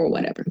knew or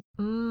whatever.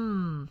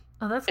 Oh,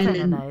 that's kind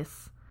of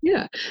nice.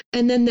 Yeah.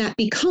 And then that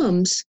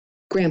becomes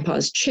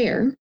grandpa's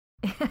chair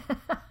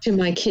to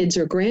my kids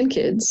or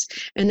grandkids.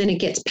 And then it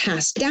gets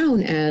passed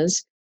down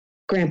as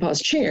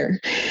grandpa's chair,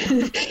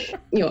 you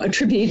know,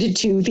 attributed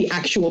to the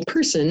actual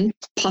person,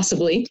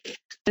 possibly.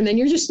 And then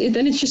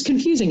then it's just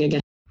confusing again.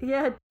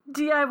 Yeah.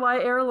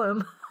 DIY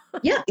heirloom.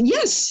 Yeah.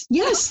 Yes.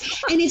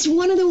 Yes. And it's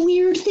one of the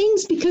weird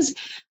things because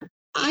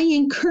I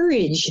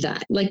encourage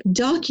that, like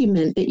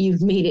document that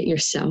you've made it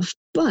yourself,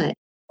 but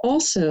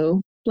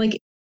also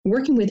like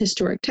working with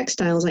historic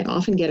textiles, I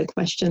often get a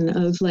question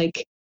of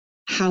like,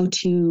 what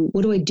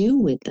do I do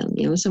with them?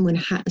 You know,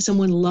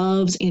 someone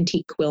loves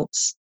antique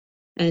quilts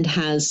and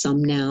has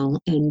some now,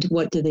 and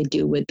what do they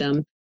do with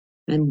them?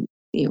 And,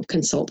 you know,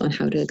 consult on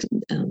how to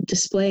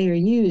display or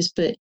use.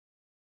 But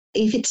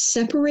if it's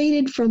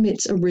separated from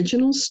its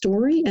original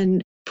story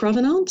and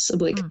provenance of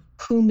like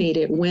who made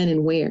it, when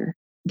and where,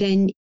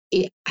 then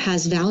it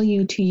has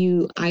value to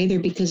you either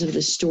because of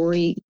the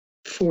story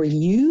for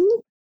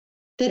you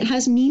that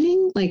has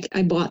meaning. Like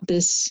I bought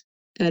this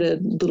at a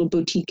little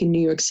boutique in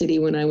New York City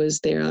when I was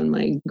there on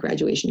my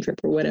graduation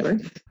trip or whatever.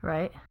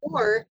 Right.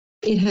 Or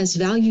it has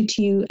value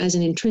to you as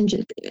an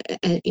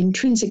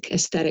intrinsic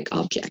aesthetic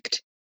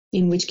object,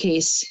 in which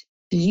case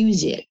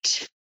use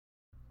it.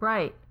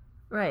 Right.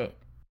 Right.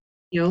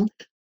 You know,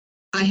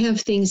 I have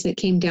things that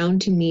came down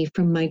to me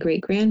from my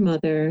great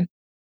grandmother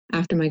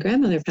after my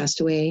grandmother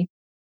passed away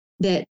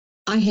that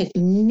I had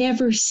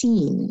never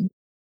seen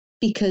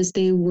because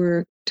they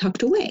were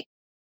tucked away.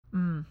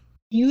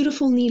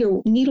 Beautiful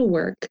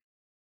needlework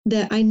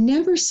that I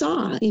never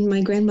saw in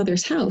my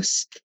grandmother's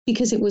house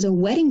because it was a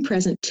wedding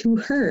present to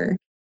her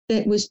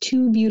that was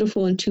too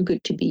beautiful and too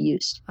good to be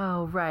used.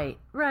 Oh, right.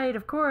 Right,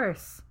 of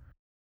course.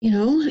 You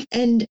know,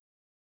 and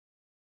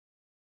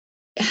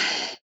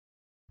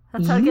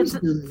that's how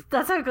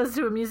it goes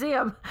to a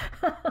museum.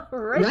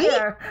 right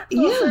there.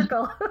 Full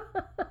circle.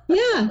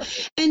 Yeah.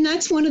 And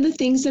that's one of the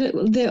things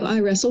that I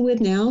wrestle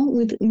with now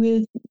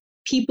with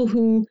people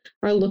who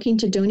are looking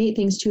to donate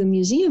things to a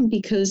museum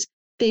because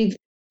they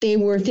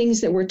were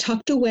things that were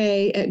tucked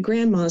away at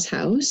grandma's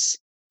house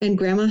and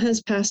grandma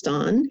has passed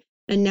on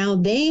and now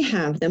they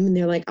have them and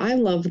they're like, I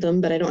love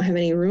them, but I don't have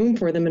any room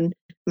for them. And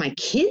my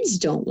kids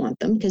don't want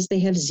them because they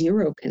have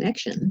zero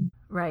connection.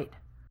 Right.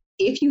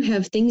 If you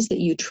have things that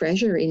you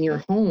treasure in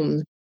your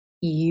home,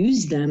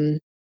 use them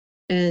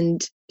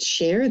and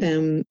share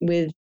them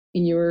with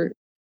your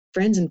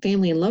friends and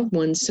family and loved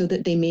ones so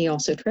that they may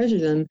also treasure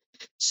them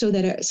so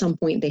that at some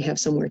point they have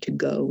somewhere to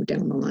go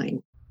down the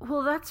line.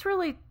 Well, that's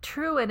really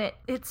true. And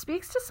it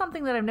speaks to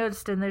something that I've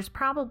noticed, and there's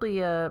probably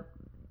a,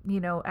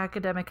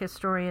 academic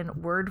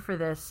historian word for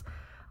this.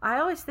 I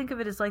always think of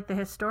it as like the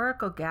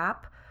historical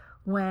gap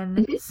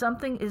when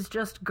something is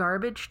just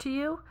garbage to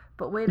you,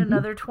 but wait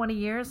another 20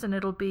 years and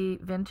it'll be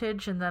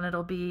vintage and then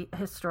it'll be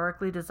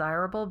historically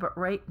desirable. But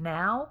right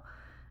now,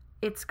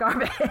 it's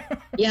garbage.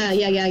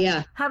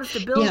 Yeah. Happens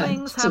to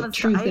buildings, happens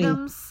to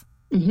items.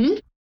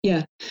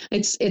 Yeah.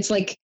 It's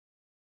like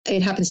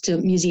it happens to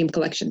museum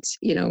collections,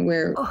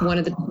 where one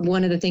of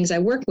the things I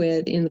work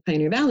with in the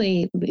Pioneer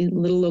Valley,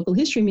 little local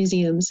history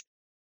museums,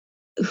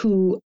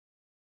 who,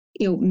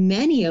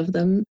 many of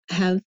them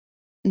have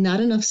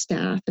not enough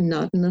staff and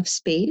not enough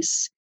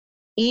space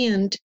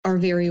and are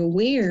very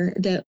aware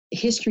that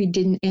history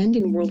didn't end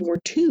in World War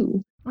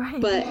II. Right.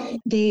 But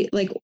they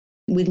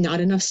with not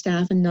enough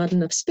staff and not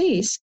enough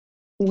space,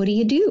 what do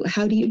you do?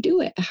 How do you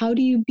do it? How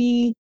do you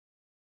be,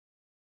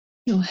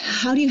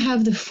 how do you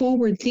have the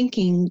forward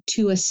thinking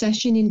to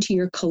accession into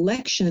your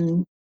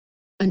collection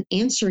an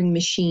answering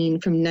machine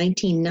from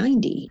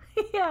 1990?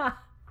 Yeah.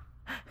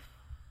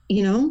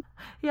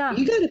 Yeah.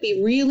 You got to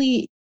be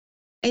really,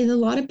 and a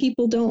lot of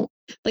people don't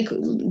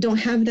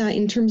have that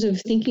in terms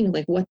of thinking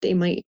what they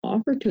might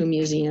offer to a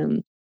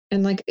museum.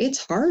 And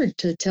it's hard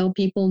to tell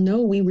people,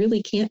 no, we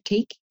really can't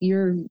take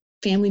your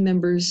family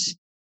member's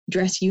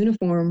dress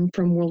uniform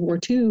from World War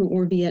II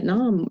or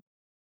Vietnam.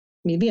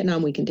 mean,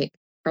 Vietnam we can take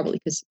probably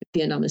because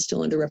Vietnam is still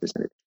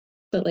underrepresented,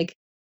 but like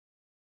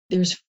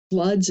there's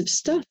floods of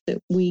stuff that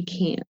we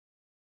can't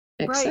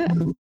accept.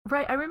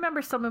 Right. I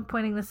remember someone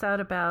pointing this out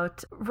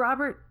about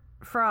Robert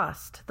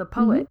Frost, the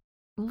poet,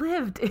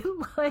 lived in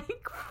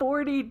like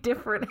 40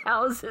 different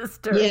houses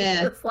during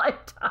his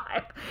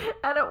lifetime.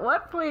 And at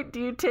what point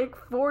do you take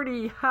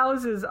 40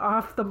 houses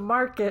off the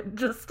market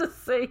just to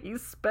say he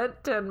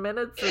spent 10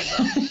 minutes in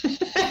them?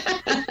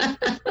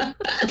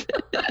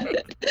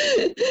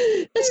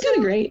 That's kind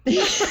of great.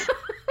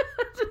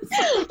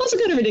 Also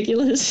kind of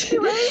ridiculous.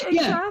 Right?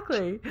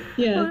 Exactly.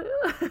 Yeah.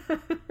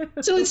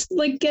 So it's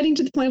like getting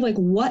to the point of like,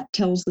 what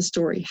tells the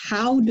story?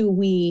 How do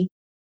we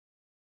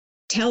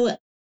tell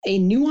a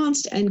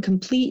nuanced and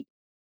complete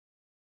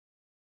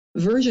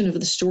version of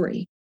the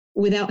story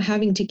without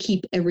having to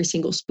keep every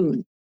single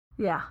spoon?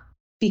 Yeah.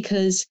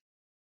 Because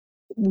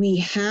we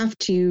have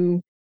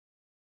to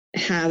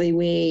have a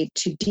way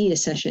to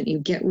deaccession, you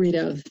get rid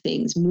of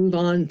things, move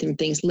on from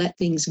things, let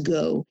things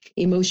go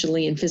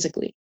emotionally and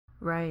physically.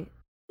 Right.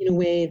 In a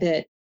way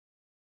that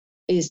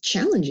is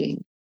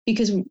challenging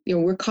because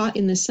we're caught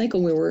in this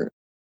cycle where we're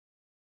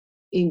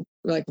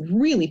like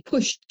really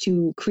pushed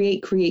to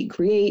create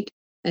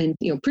and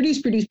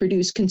produce,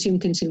 consume,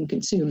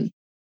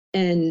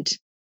 and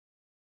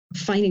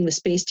finding the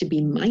space to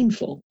be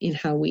mindful in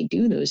how we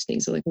do those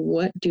things. So like,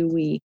 what do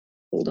we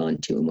hold on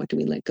to and what do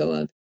we let go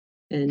of,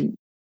 and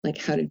like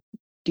how to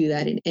do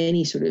that in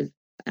any sort of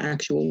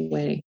actual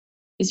way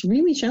is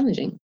really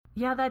challenging.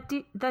 Yeah, that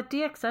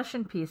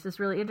deaccession piece is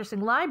really interesting.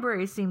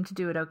 Libraries seem to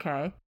do it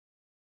okay.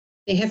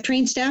 They have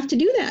trained staff to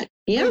do that.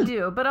 Yeah. They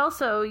do, but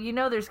also,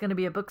 there's going to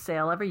be a book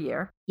sale every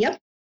year. Yep.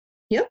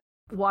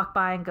 Walk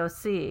by and go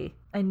see.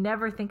 I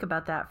never think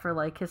about that for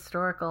like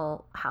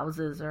historical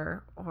houses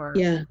or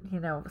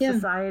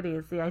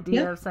societies. The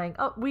idea of saying,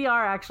 "Oh, we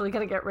are actually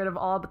going to get rid of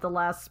all but the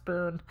last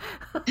spoon."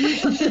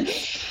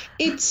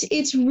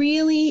 It's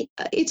really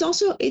it's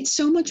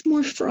so much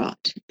more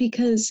fraught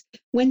because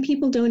when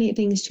people donate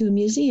things to a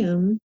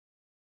museum,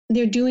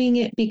 they're doing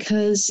it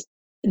because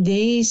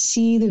they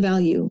see the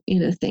value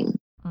in a thing,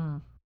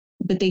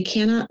 but they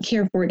cannot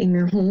care for it in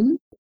their home,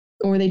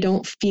 or they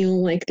don't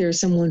feel like there's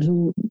someone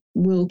who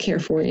will care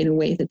for it in a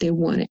way that they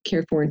want it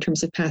cared for in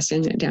terms of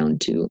passing it down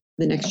to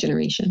the next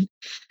generation.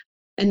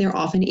 And there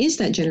often is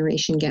that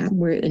generation gap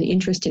where an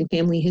interest in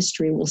family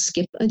history will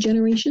skip a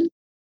generation.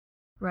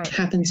 Right. It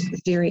happens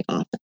very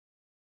often.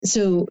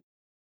 So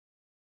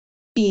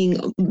being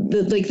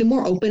the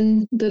more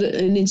open that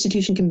an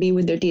institution can be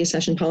with their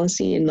deaccession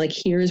policy, and like,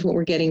 here's what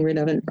we're getting rid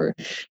of, or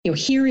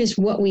here's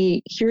what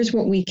we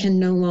can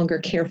no longer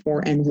care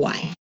for and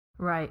why.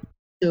 Right.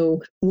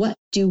 So what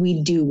do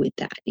we do with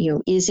that?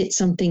 Is it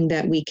something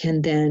that we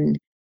can then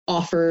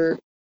offer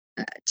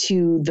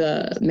to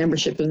the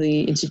membership of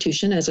the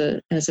institution as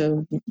a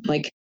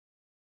like,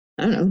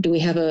 I don't know, do we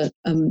have a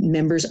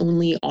members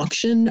only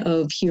auction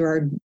of here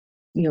are,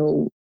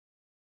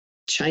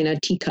 China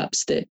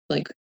teacups that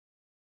like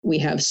we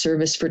have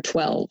service for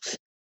 12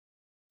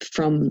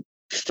 from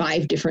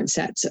 5 different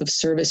sets of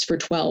service for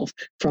 12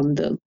 from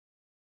the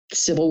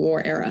Civil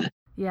War era.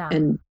 Yeah.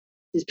 And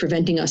is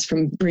preventing us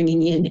from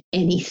bringing in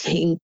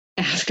anything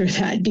after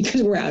that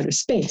because we're out of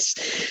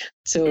space.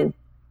 So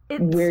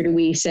where do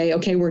we say,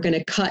 okay, we're going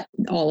to cut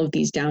all of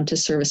these down to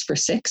service for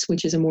 6,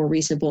 which is a more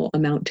reasonable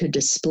amount to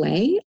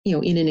display,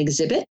 in an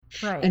exhibit.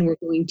 Right. And we're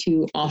going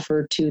to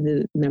offer to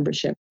the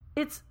membership.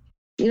 It's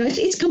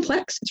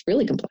complex. It's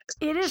really complex.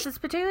 It is. It's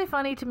particularly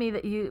funny to me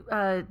that you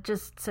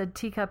just said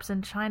teacups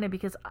in China,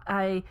 because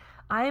I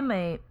am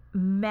a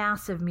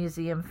massive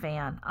museum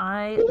fan.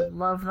 I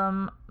love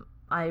them.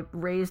 I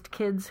raised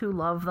kids who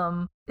love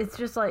them. It's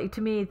just like,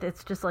 to me,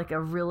 it's just like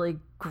a really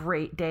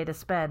great day to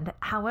spend.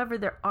 However,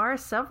 there are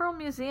several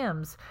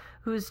museums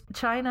whose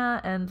china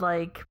and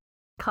like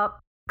cup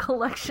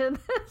collection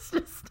is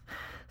just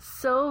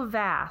so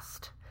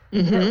vast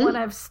that when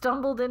I've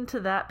stumbled into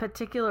that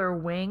particular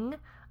wing,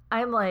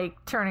 I'm like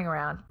turning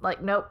around,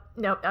 like, nope,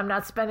 I'm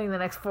not spending the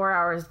next 4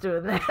 hours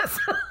doing this.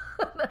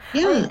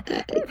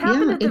 It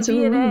happened at the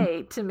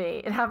V&A to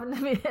me. It happened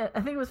to me,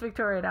 I think it was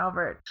Victoria and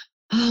Albert.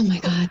 Oh my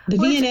God. The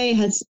V&A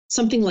has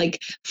something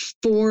like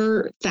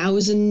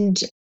 4,000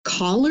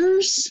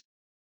 collars.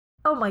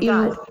 Oh my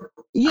God.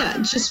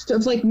 Just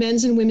of like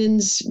men's and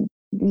women's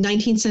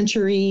 19th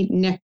century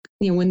neck,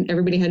 when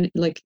everybody had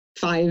like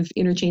 5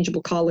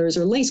 interchangeable collars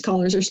or lace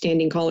collars or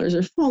standing collars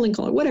or falling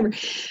collar, whatever.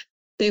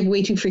 They have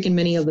way too freaking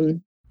many of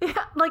them. Yeah,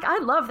 like I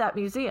love that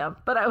museum,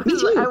 but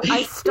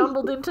I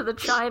stumbled into the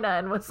china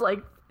and was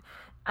like,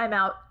 I'm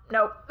out.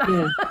 Nope.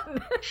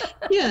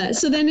 Yeah.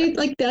 So then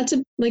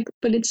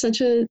but it's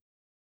such a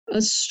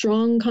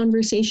strong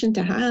conversation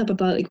to have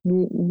about like,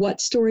 what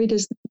story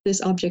does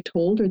this object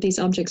hold or these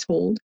objects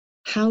hold?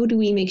 How do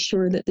we make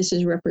sure that this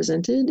is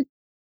represented,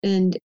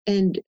 and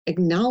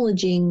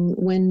acknowledging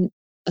when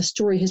a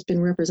story has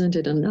been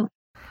represented enough?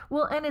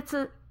 Well, and it's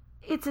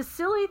a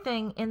silly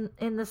thing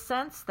in the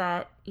sense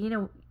that,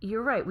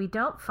 you're right. We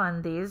don't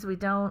fund these. We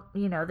don't,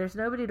 there's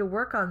nobody to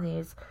work on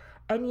these.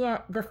 And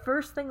yet the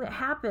first thing that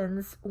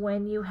happens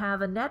when you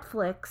have a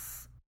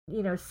Netflix,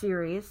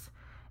 series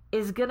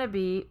is going to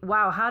be,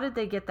 wow, how did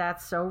they get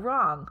that so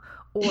wrong?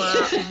 Or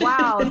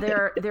wow,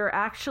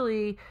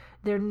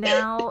 they're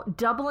now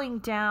doubling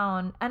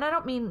down. And I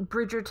don't mean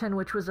Bridgerton,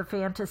 which was a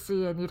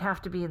fantasy and you'd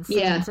have to be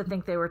insane to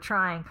think they were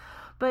trying.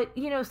 But,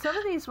 some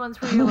of these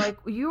ones where you're like,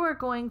 you are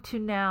going to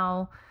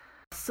now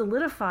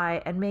solidify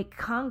and make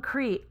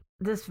concrete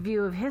this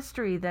view of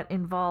history that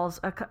involves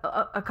a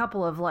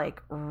couple of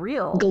like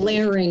real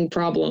glaring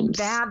problems,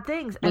 bad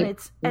things, like,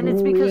 and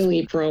it's because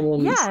really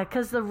problems. Yeah,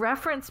 because the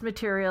reference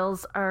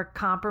materials are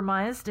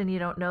compromised, and you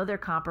don't know they're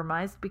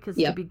compromised because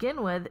to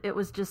begin with, it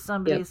was just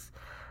somebody's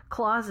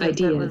closet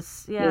idea. That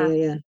was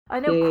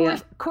I know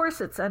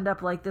corsets end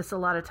up like this a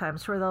lot of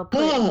times, where they'll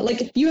put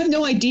like you have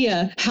no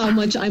idea how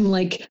much I'm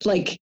like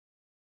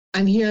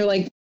I'm here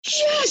like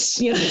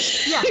yes,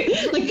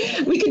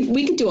 like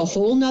we could do a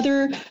whole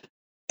nother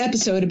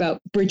episode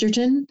about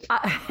Bridgerton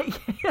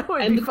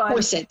and the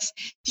corsets,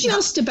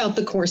 just about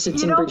the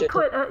corsets in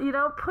Bridgerton. You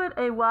don't put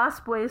a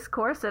wasp waist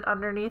corset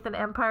underneath an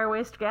empire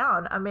waist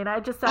gown. I mean, I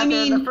just sat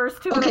there in the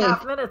first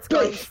 2.5 minutes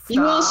going, stop.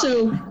 You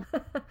also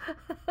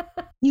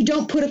you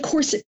don't put a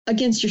corset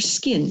against your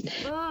skin.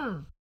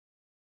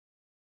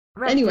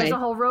 Right. Anyway, there's a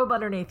whole robe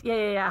underneath.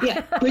 Yeah.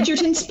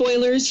 Bridgerton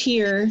spoilers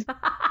here.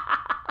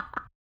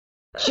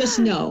 Just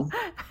no.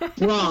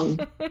 Wrong.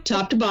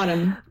 Top to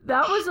bottom.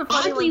 That was a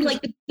funny oddly, one.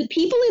 like the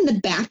people in the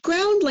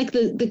background, like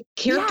the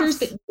characters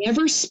that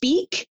never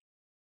speak,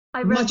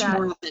 much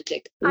more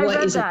authentic. I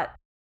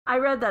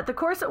read that. The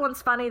corset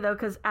one's funny, though,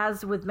 because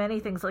as with many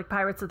things like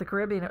Pirates of the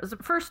Caribbean, it was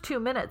the first 2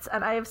 minutes,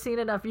 and I have seen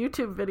enough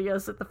YouTube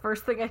videos that the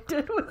first thing I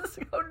did was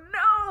go,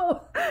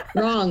 no!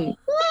 Wrong.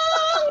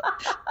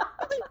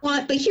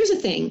 But here's the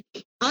thing.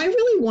 I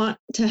really want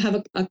to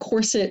have a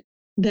corset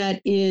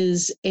that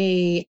is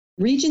a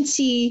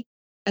Regency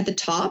at the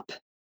top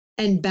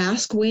and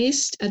Basque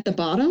waist at the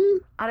bottom.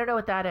 I don't know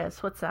what that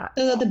is. What's that?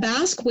 So the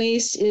Basque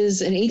waist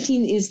is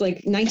like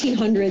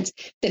 1900s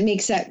that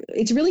makes that,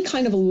 it's really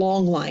kind of a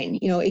long line.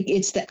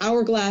 It's the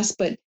hourglass,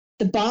 but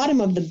the bottom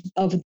of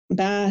the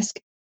Basque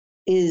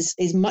is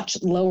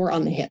much lower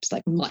on the hips,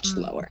 like much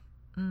lower.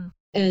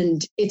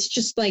 And it's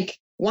just like,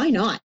 why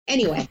not?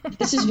 Anyway,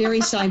 this is very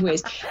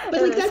sideways.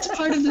 But like that's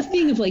part of the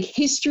thing of like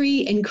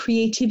history and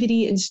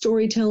creativity and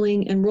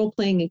storytelling and role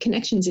playing and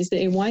connections, is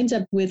that it winds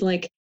up with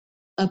like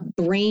a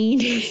brain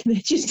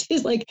that just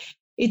is like,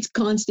 it's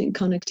constant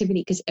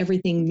connectivity because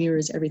everything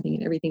mirrors everything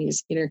and everything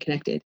is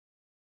interconnected.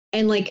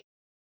 And like,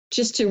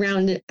 just to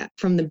round it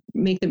from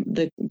make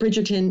the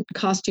Bridgerton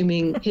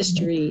costuming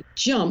history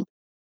jump.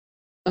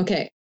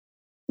 Okay.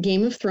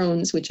 Game of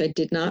Thrones, which I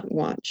did not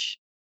watch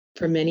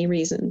for many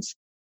reasons,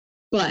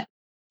 but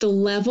the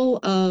level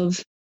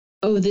of,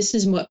 this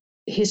is what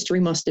history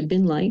must have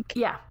been like.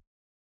 Yeah.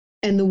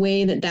 And the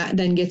way that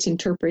then gets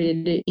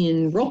interpreted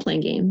in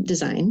role-playing game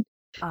design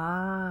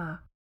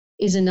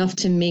is enough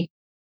to make,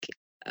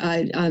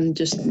 I'm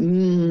just,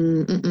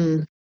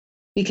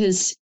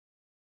 because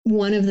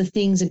one of the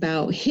things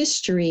about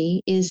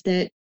history is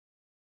that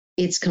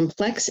it's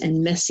complex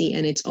and messy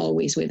and it's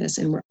always with us.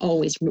 And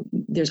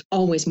there's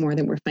always more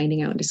that we're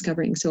finding out and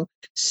discovering.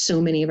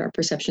 So many of our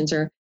perceptions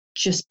are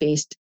just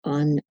based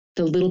on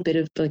the little bit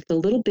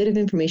of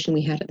information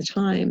we had at the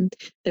time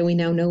that we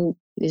now know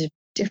is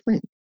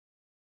different.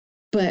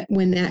 But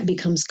when that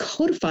becomes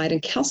codified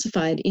and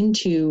calcified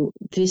into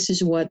this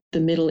is what the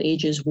Middle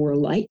Ages were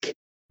like,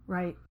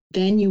 right?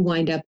 Then you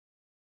wind up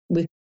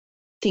with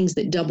things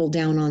that double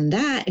down on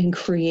that and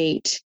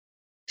create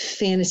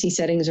fantasy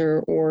settings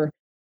or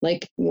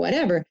like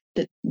whatever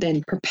that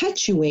then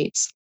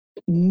perpetuates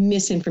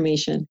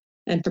misinformation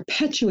and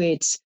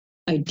perpetuates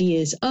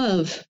ideas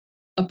of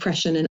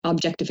oppression and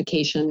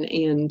objectification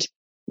and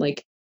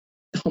like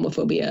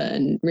homophobia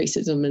and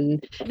racism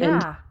and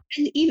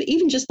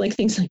even just like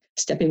things like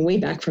stepping way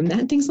back from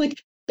that, things like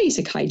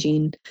basic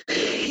hygiene.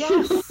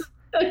 Yes.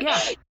 Yeah.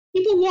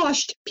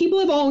 People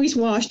have always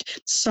washed.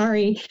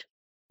 Sorry,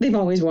 they've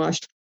always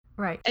washed.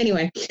 Right.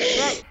 Anyway.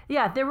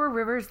 Yeah, there were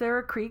rivers, there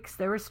were creeks,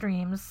 there were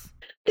streams.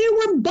 There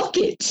were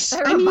buckets.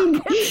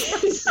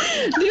 Buckets.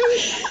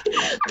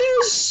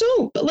 There's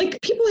soap.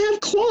 Like people have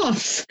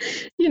cloth,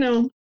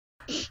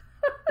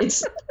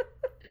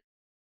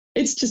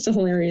 It's just a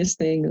hilarious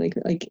thing.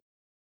 Like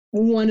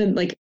one of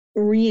like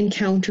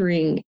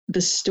re-encountering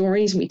the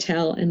stories we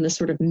tell and the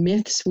sort of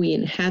myths we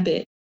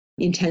inhabit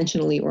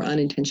intentionally or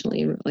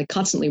unintentionally, like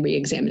constantly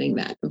re-examining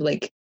that of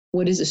like,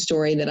 what is a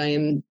story that I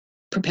am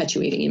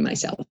perpetuating in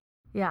myself?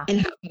 Yeah.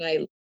 And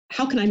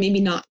how can I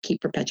maybe not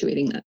keep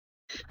perpetuating that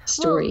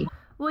story?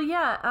 Well,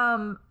 yeah.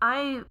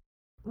 I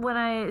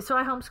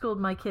homeschooled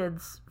my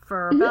kids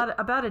for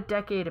about a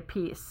decade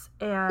apiece,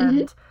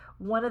 and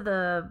one of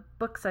the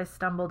books I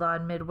stumbled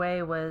on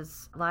midway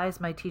was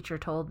Lies My Teacher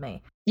Told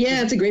Me.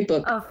 Yeah, it's a great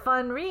book. A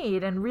fun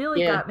read, and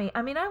really got me.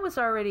 I mean, I was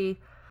already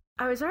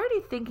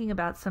thinking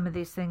about some of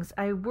these things.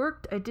 I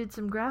did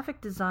some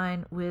graphic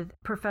design with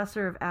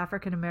professor of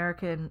African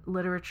American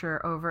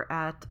literature over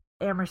at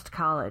Amherst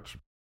College.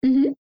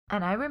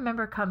 And I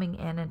remember coming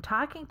in and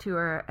talking to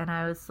her, and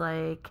I was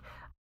like,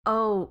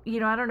 oh,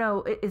 I don't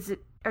know,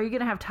 are you going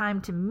to have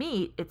time to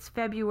meet? It's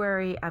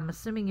February. I'm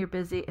assuming you're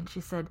busy. And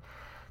she said,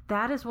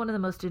 that is one of the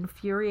most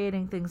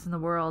infuriating things in the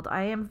world.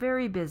 I am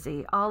very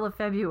busy all of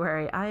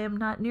February. I am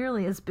not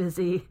nearly as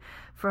busy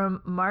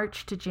from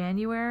March to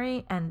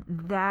January. And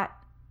that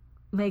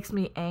makes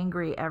me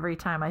angry every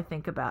time I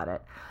think about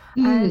it.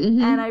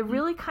 Mm-hmm. And I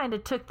really kind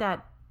of took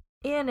that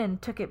in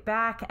and took it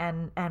back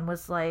and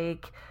was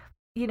like,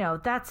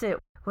 that's it.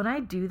 When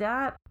I do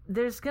that,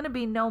 there's going to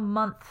be no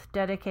month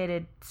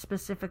dedicated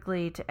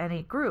specifically to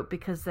any group,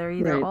 because they're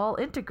either all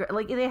integrated,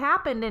 like they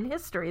happened in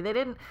history. They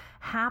didn't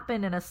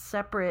happen in a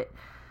separate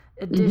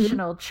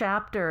additional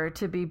chapter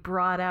to be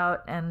brought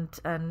out and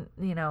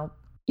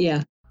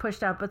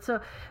pushed out. But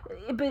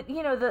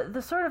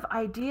the sort of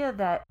idea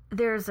that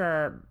there's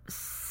a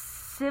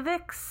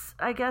civics,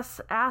 I guess,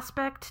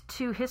 aspect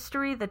to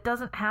history that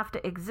doesn't have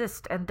to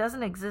exist and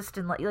doesn't exist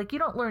in like you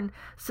don't learn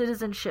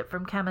citizenship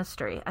from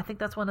chemistry. I think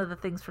that's one of the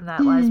things from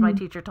that lies my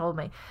teacher told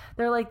me.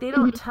 They're like, they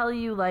don't tell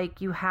you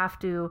like you have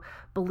to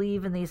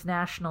believe in these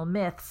national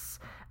myths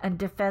and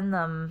defend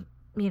them,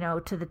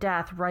 to the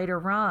death, right or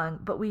wrong.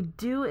 But we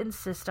do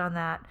insist on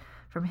that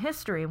from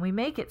history, and we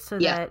make it so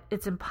that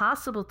it's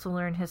impossible to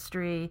learn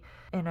history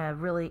in a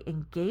really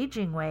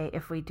engaging way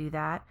if we do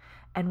that.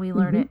 And we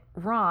learn it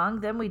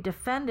wrong, then we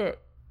defend it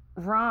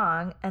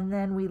wrong, and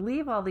then we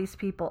leave all these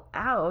people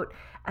out,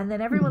 and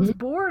then everyone's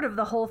bored of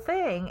the whole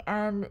thing.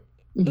 And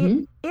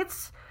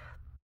it's,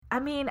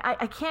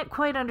 I can't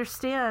quite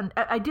understand.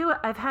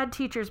 I've had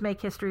teachers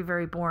make history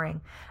very boring.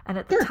 And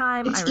at the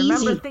time, I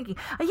remember thinking,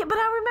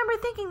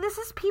 this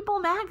is People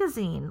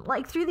magazine,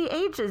 like through the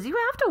ages. You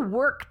have to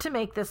work to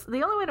make this.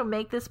 The only way to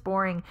make this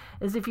boring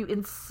is if you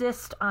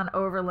insist on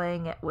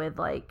overlaying it with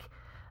like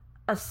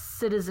a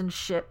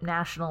citizenship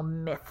national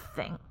myth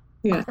thing.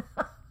 Yeah.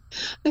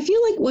 I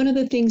feel like one of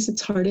the things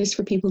that's hardest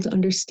for people to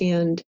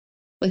understand,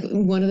 like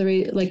one of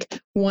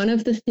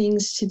the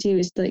things to do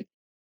is like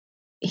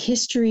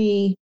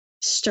history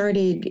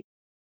started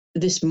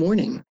this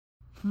morning.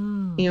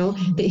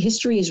 The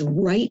history is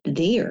right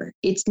there.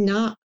 It's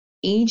not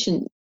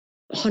ancient,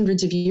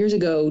 hundreds of years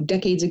ago,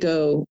 decades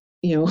ago,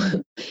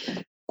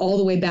 all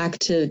the way back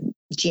to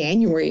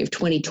January of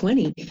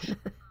 2020.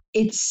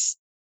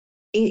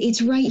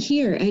 It's right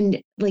here. And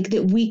like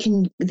that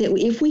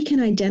if we can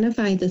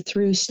identify the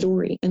through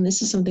story, and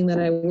this is something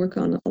that I work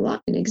on a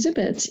lot in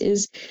exhibits,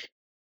 is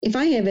if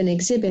I have an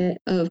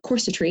exhibit of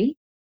corsetry,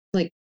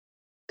 like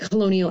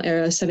colonial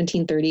era,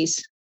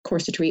 1730s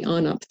corsetry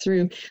on up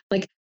through,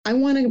 like I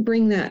want to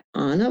bring that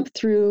on up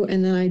through,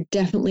 and then I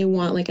definitely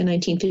want like a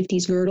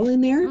 1950s girdle in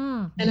there.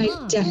 And I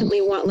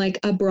definitely want like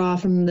a bra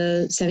from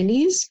the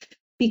 70s,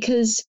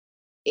 because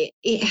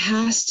it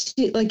has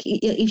to, like,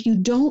 if you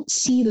don't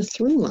see the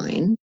through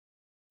line,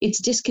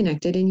 it's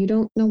disconnected and you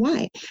don't know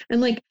why.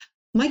 And like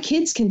my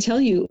kids can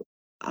tell you,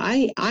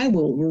 I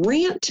will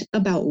rant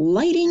about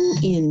lighting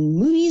in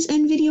movies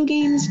and video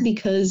games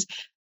because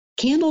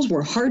candles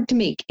were hard to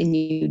make and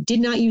you did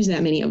not use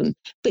that many of them.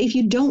 But if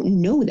you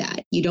don't know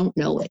that, you don't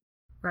know it.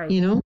 Right.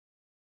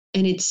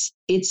 And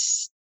it's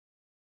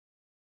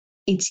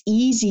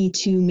easy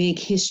to make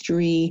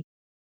history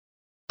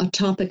a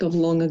topic of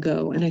long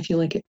ago. And I feel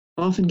like it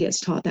often gets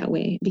taught that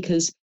way,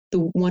 because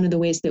one of the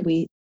ways that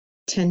we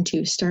tend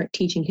to start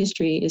teaching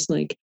history is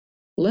like,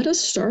 let us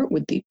start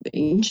with the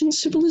ancient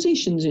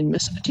civilizations in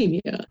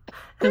Mesopotamia.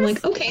 I'm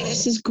like, okay,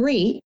 this is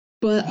great,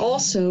 but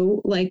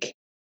also like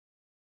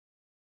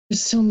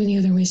there's so many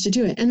other ways to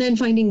do it. And then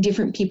finding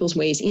different people's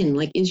ways in,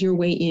 like, is your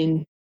way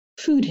in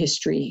food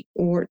history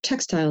or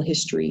textile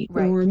history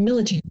or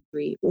military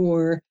history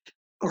or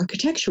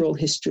architectural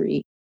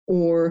history,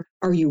 or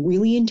are you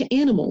really into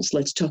animals?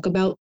 Let's talk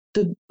about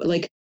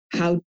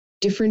how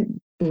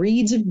different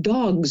breeds of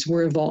dogs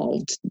were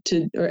evolved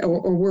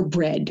or were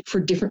bred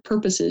for different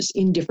purposes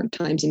in different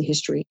times in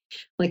history.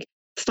 Like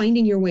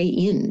finding your way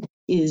in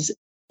is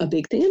a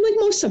big thing. And like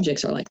most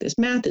subjects are like this.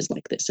 Math is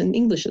like this, and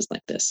English is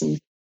like this, and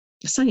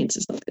science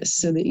is like this.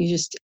 So that you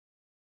just,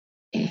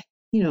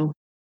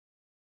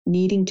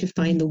 needing to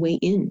find the way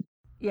in.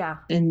 Yeah.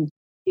 And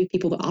give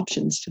people the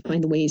options to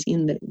find the ways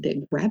in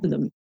that grab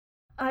them.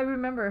 I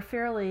remember a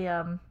fairly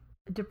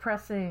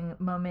depressing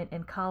moment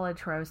in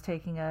college where I was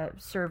taking a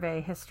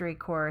survey history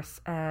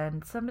course,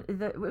 and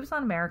it was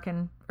on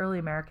early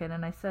American,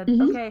 and I said,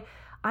 okay,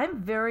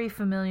 I'm very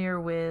familiar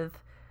with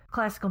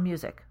classical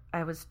music.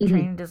 I was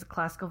trained as a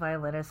classical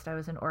violinist. I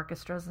was in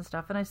orchestras and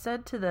stuff, and I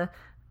said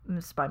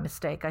by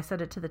mistake, I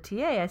said it to the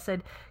TA. I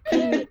said,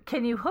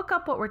 can you hook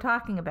up what we're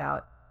talking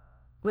about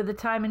with the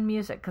time in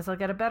music, because I'll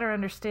get a better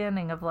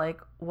understanding of like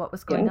what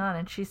was going on?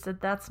 And she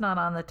said, that's not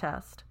on the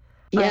test.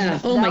 Yeah.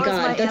 Oh my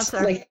God. That's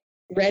answer. Like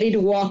ready to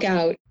walk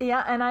out.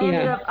 Yeah. And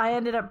I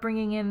ended up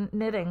bringing in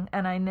knitting,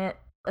 and I knit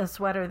a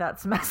sweater that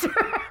semester.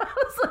 I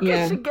was like,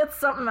 I should get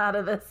something out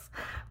of this.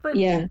 But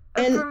and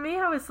for me,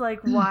 I was like,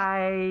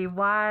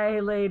 why,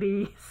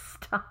 lady,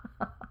 stop?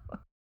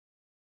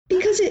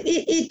 Because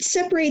it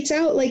separates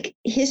out like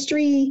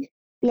history.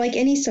 like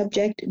any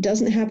subject,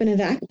 doesn't happen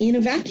in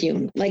a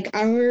vacuum. Like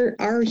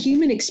our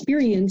human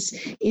experience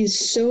is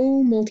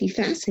so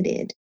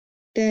multifaceted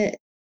that,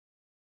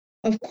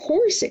 of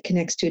course, it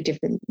connects to a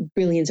different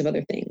billions of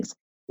other things.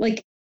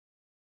 Like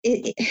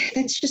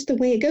that's just the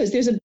way it goes.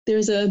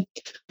 There's a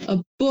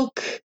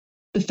book,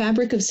 The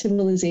Fabric of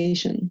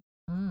Civilization,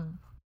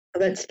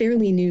 that's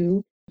fairly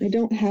new. I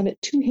don't have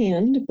it to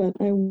hand, but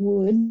I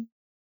would.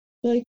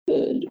 I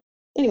could.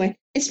 Anyway,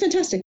 it's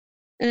fantastic.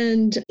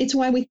 And it's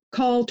why we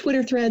call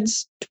Twitter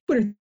threads.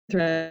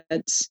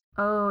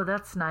 Oh,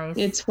 that's nice.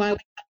 It's why we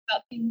talk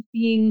about things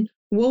being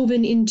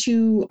woven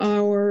into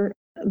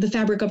the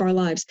fabric of our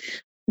lives.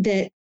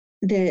 That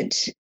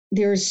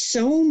there's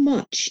so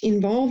much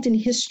involved in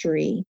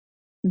history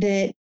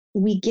that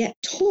we get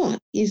taught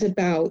is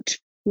about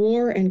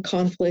war and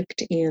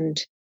conflict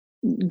and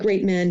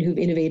great men who've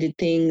innovated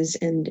things,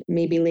 and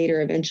maybe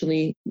later,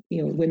 eventually,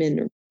 women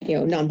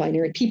or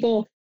non-binary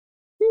people,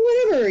 or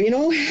whatever,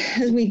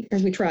 as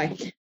we try.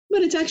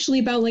 But it's actually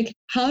about, like,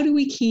 how do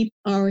we keep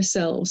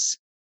ourselves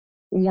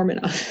warm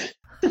enough?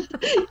 How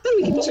do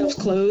we keep ourselves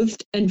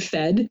clothed and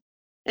fed?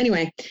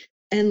 Anyway,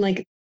 and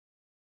like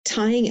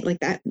tying it like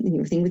that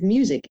thing with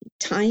music,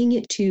 tying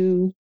it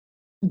to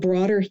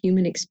broader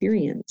human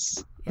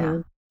experience.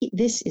 Yeah.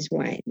 This is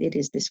why it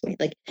is this way.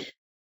 Like,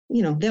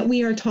 that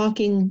we are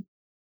talking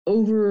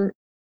over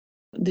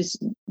this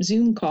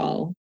Zoom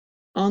call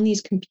on these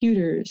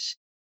computers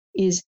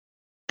is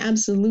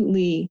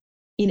absolutely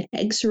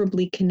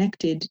inexorably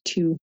connected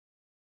to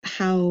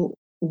how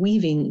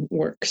weaving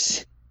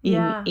works.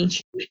 Yeah.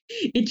 It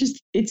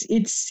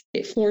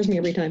floors me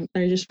every time.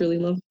 I just really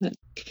love that.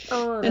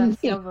 Oh,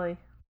 that's lovely.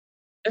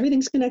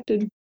 Everything's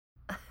connected.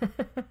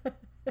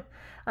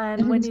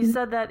 And when you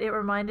said that, it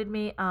reminded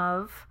me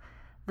of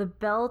the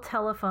Bell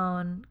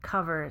telephone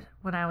cover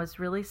when I was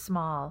really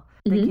small.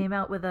 They came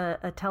out with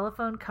a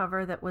telephone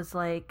cover that was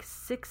like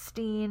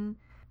 16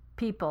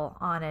 people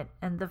on it.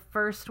 And the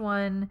first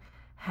one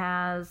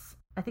has,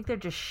 I think they're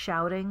just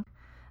shouting.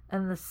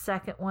 And the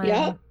second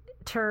one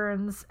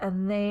turns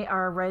and they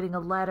are writing a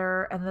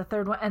letter. And the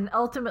third one, and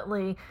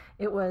ultimately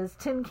it was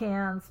tin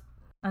cans.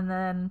 And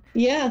then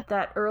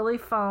that early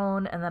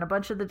phone, and then a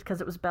bunch of because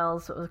it was Bell,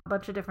 so it was a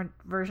bunch of different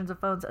versions of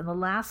phones. And the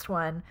last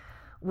one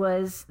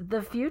was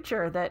the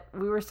future that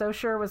we were so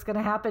sure was going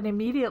to happen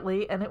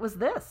immediately, and it was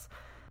this.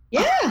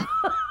 Yeah.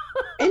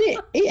 And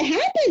it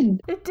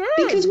happened. It did.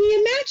 Because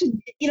we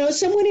imagined,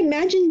 someone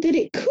imagined that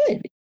it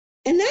could.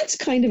 And that's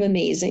kind of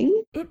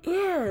amazing. It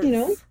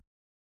is.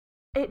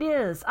 It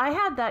is. I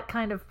had that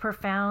kind of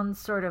profound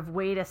sort of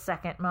wait a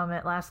second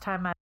moment last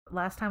time I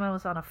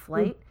was on a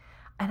flight.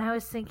 And I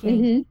was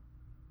thinking,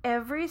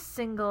 every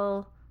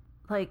single,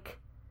 like,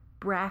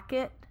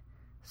 bracket,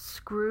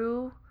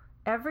 screw,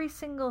 every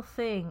single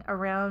thing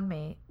around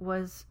me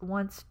was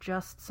once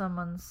just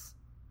someone's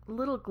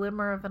little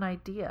glimmer of an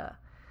idea.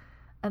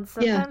 And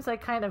sometimes I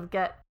kind of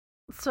get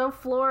so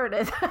floored.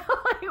 And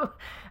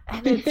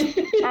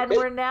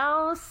we're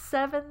now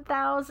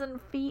 7,000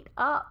 feet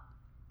up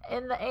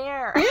in the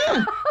air.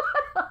 Yeah.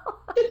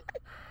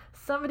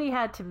 Somebody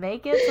had to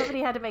make it.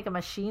 Somebody had to make a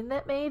machine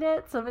that made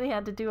it. Somebody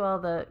had to do all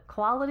the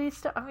quality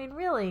stuff. I mean,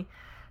 really,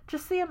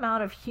 just the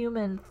amount of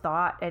human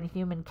thought and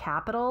human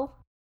capital.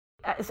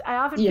 I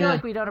often feel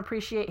like we don't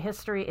appreciate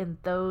history in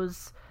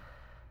those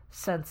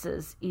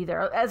senses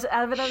either, as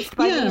evidenced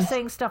by me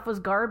saying stuff was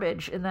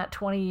garbage in that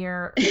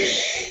 20-year,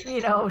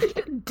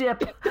 dip.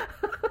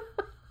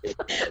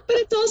 But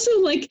it's also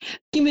like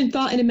human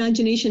thought and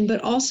imagination,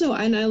 but also,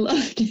 and I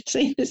love to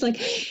say this, like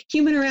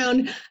human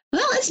around,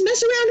 well, let's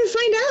mess around and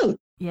find out.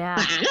 Yeah.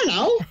 I don't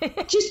know.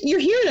 Just, you're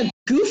here to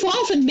goof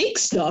off and make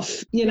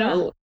stuff,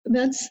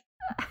 that's,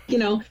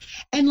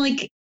 and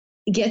like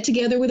get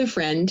together with a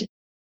friend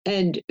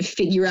and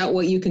figure out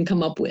what you can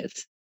come up with.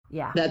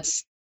 Yeah.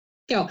 That's,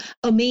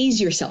 amaze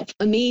yourself,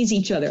 amaze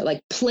each other,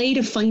 like play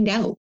to find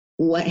out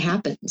what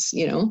happens,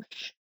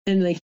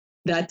 and like,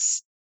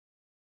 that's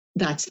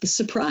the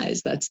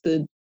surprise. That's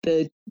the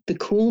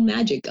cool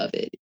magic of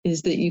it,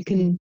 is that you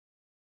can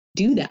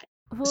do that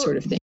sort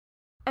of thing.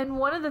 And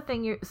one of the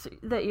things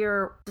that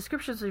your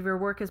descriptions of your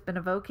work has been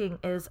evoking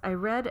is, I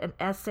read an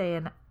essay,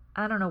 and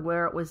I don't know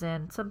where it was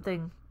in,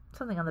 something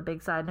on the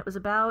big side, and it was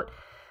about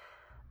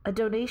a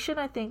donation,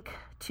 I think,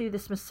 to the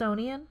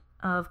Smithsonian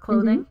of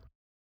clothing.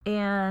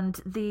 And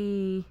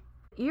the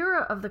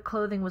era of the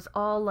clothing was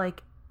all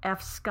like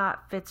F.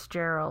 Scott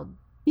Fitzgerald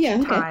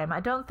time.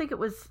 I don't think it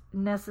was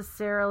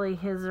necessarily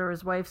his or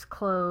his wife's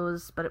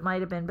clothes, but it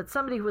might have been. But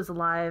somebody who was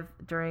alive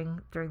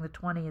during the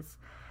 20s.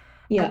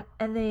 Yeah.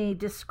 And they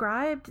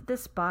described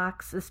this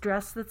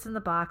dress that's in the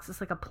box.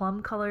 It's like a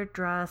plum-colored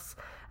dress,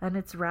 and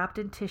it's wrapped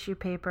in tissue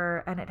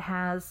paper, and it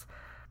had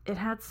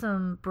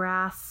some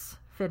brass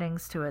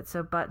fittings to it,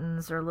 so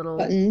buttons or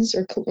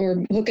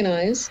hook and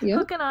eyes. Yeah.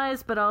 Hook and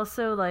eyes, but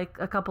also like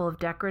a couple of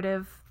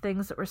decorative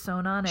things that were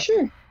sewn on it.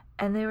 Sure.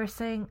 And they were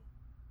saying,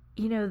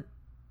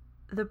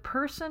 the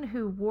person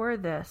who wore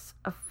this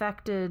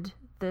affected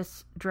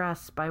this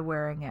dress by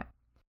wearing it.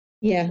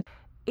 Yeah.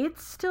 It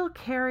still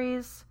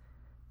carries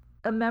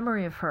a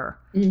memory of her.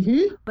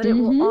 Mm-hmm. But it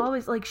will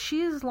always, like,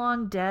 she is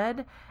long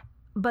dead,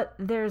 but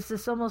there's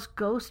this almost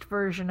ghost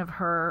version of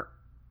her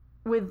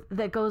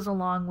that goes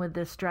along with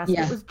this dress.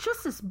 Yeah. It was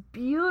just this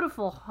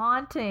beautiful,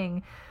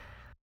 haunting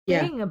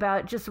thing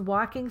about just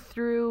walking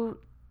through,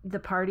 the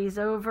party's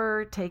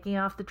over, taking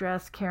off the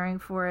dress, caring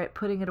for it,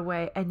 putting it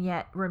away, and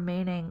yet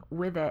remaining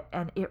with it,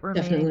 and it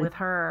remaining with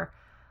her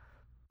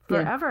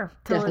forever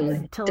till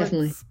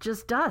it's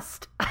just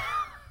dust.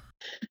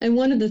 And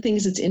one of the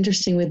things that's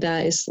interesting with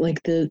that is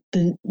like the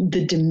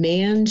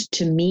demand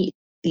to meet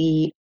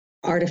the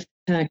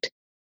artifact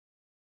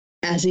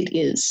as it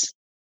is.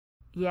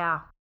 Yeah.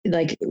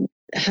 Like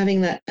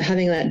having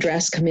that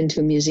dress come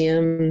into a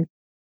museum,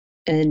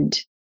 and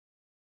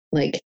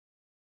like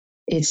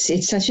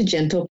it's such a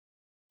gentle,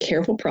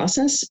 careful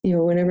process, you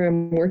know, whenever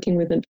I'm working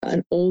with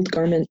an old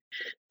garment,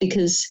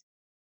 because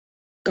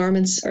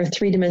garments are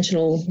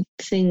three-dimensional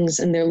things,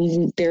 and they're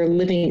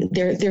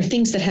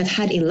things that have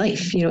had a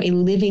life, you know,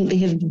 they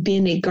have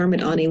been a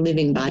garment on a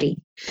living body.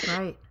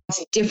 Right.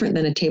 It's different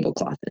than a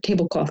tablecloth. A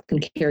tablecloth can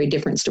carry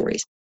different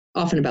stories,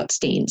 often about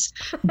stains,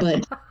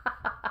 but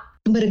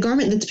a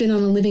garment that's been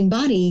on a living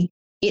body,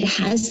 it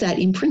has that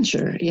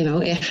imprinture, you know,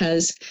 it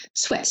has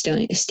sweat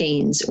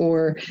stains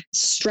or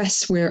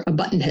stress where a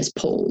button has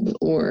pulled,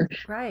 or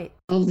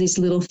all these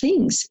little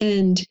things.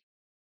 And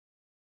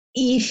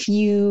if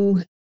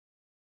you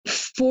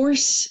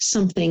force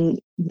something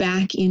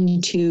back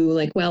into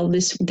like, well,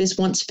 this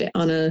once fit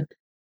on a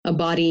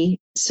body,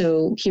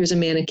 so here's a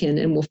mannequin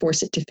and we'll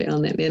force it to fit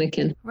on that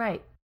mannequin.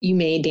 Right. You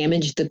may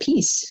damage the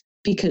piece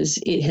because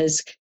it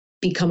has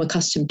become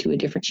accustomed to a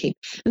different shape.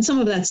 And some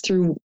of that's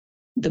through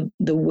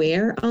the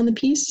wear on the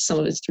piece, some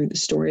of it's through the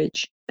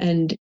storage.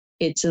 And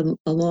it's a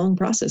long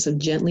process of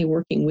gently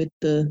working with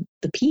the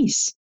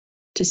piece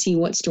to see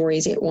what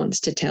stories it wants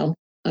to tell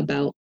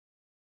about,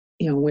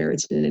 you know, where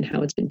it's been and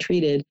how it's been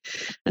treated.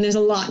 And there's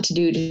a lot to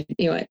do to,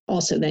 you know,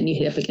 also then you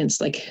hit up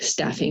against like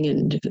staffing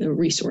and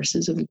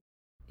resources of,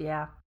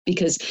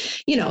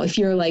 because, you know, if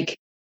you're like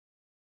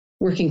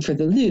working for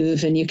the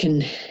Louvre and you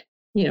can,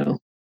 you know,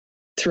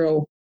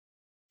 throw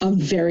a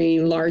very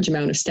large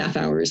amount of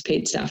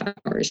paid staff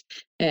hours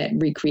at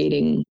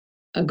recreating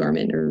a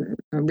garment or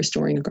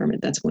restoring a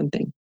garment, that's one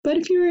thing. But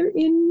if you're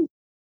in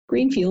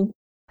Greenfield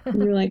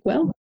and you're like,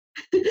 well,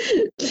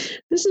 this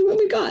is what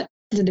we got,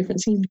 it's a different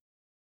scene.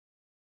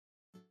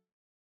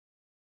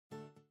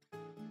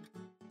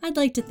 I'd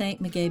like to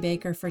thank Meguey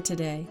Baker for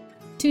today.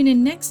 Tune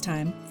in next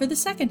time for the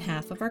second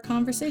half of our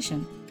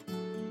conversation.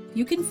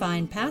 You can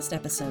find past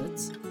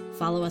episodes,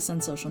 follow us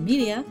on social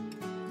media,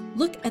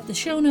 look at the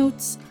show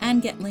notes,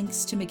 and get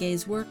links to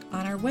Meguey's work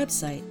on our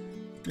website,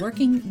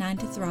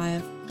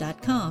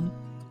 working9tothrive.com,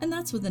 and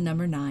that's with the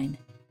number 9.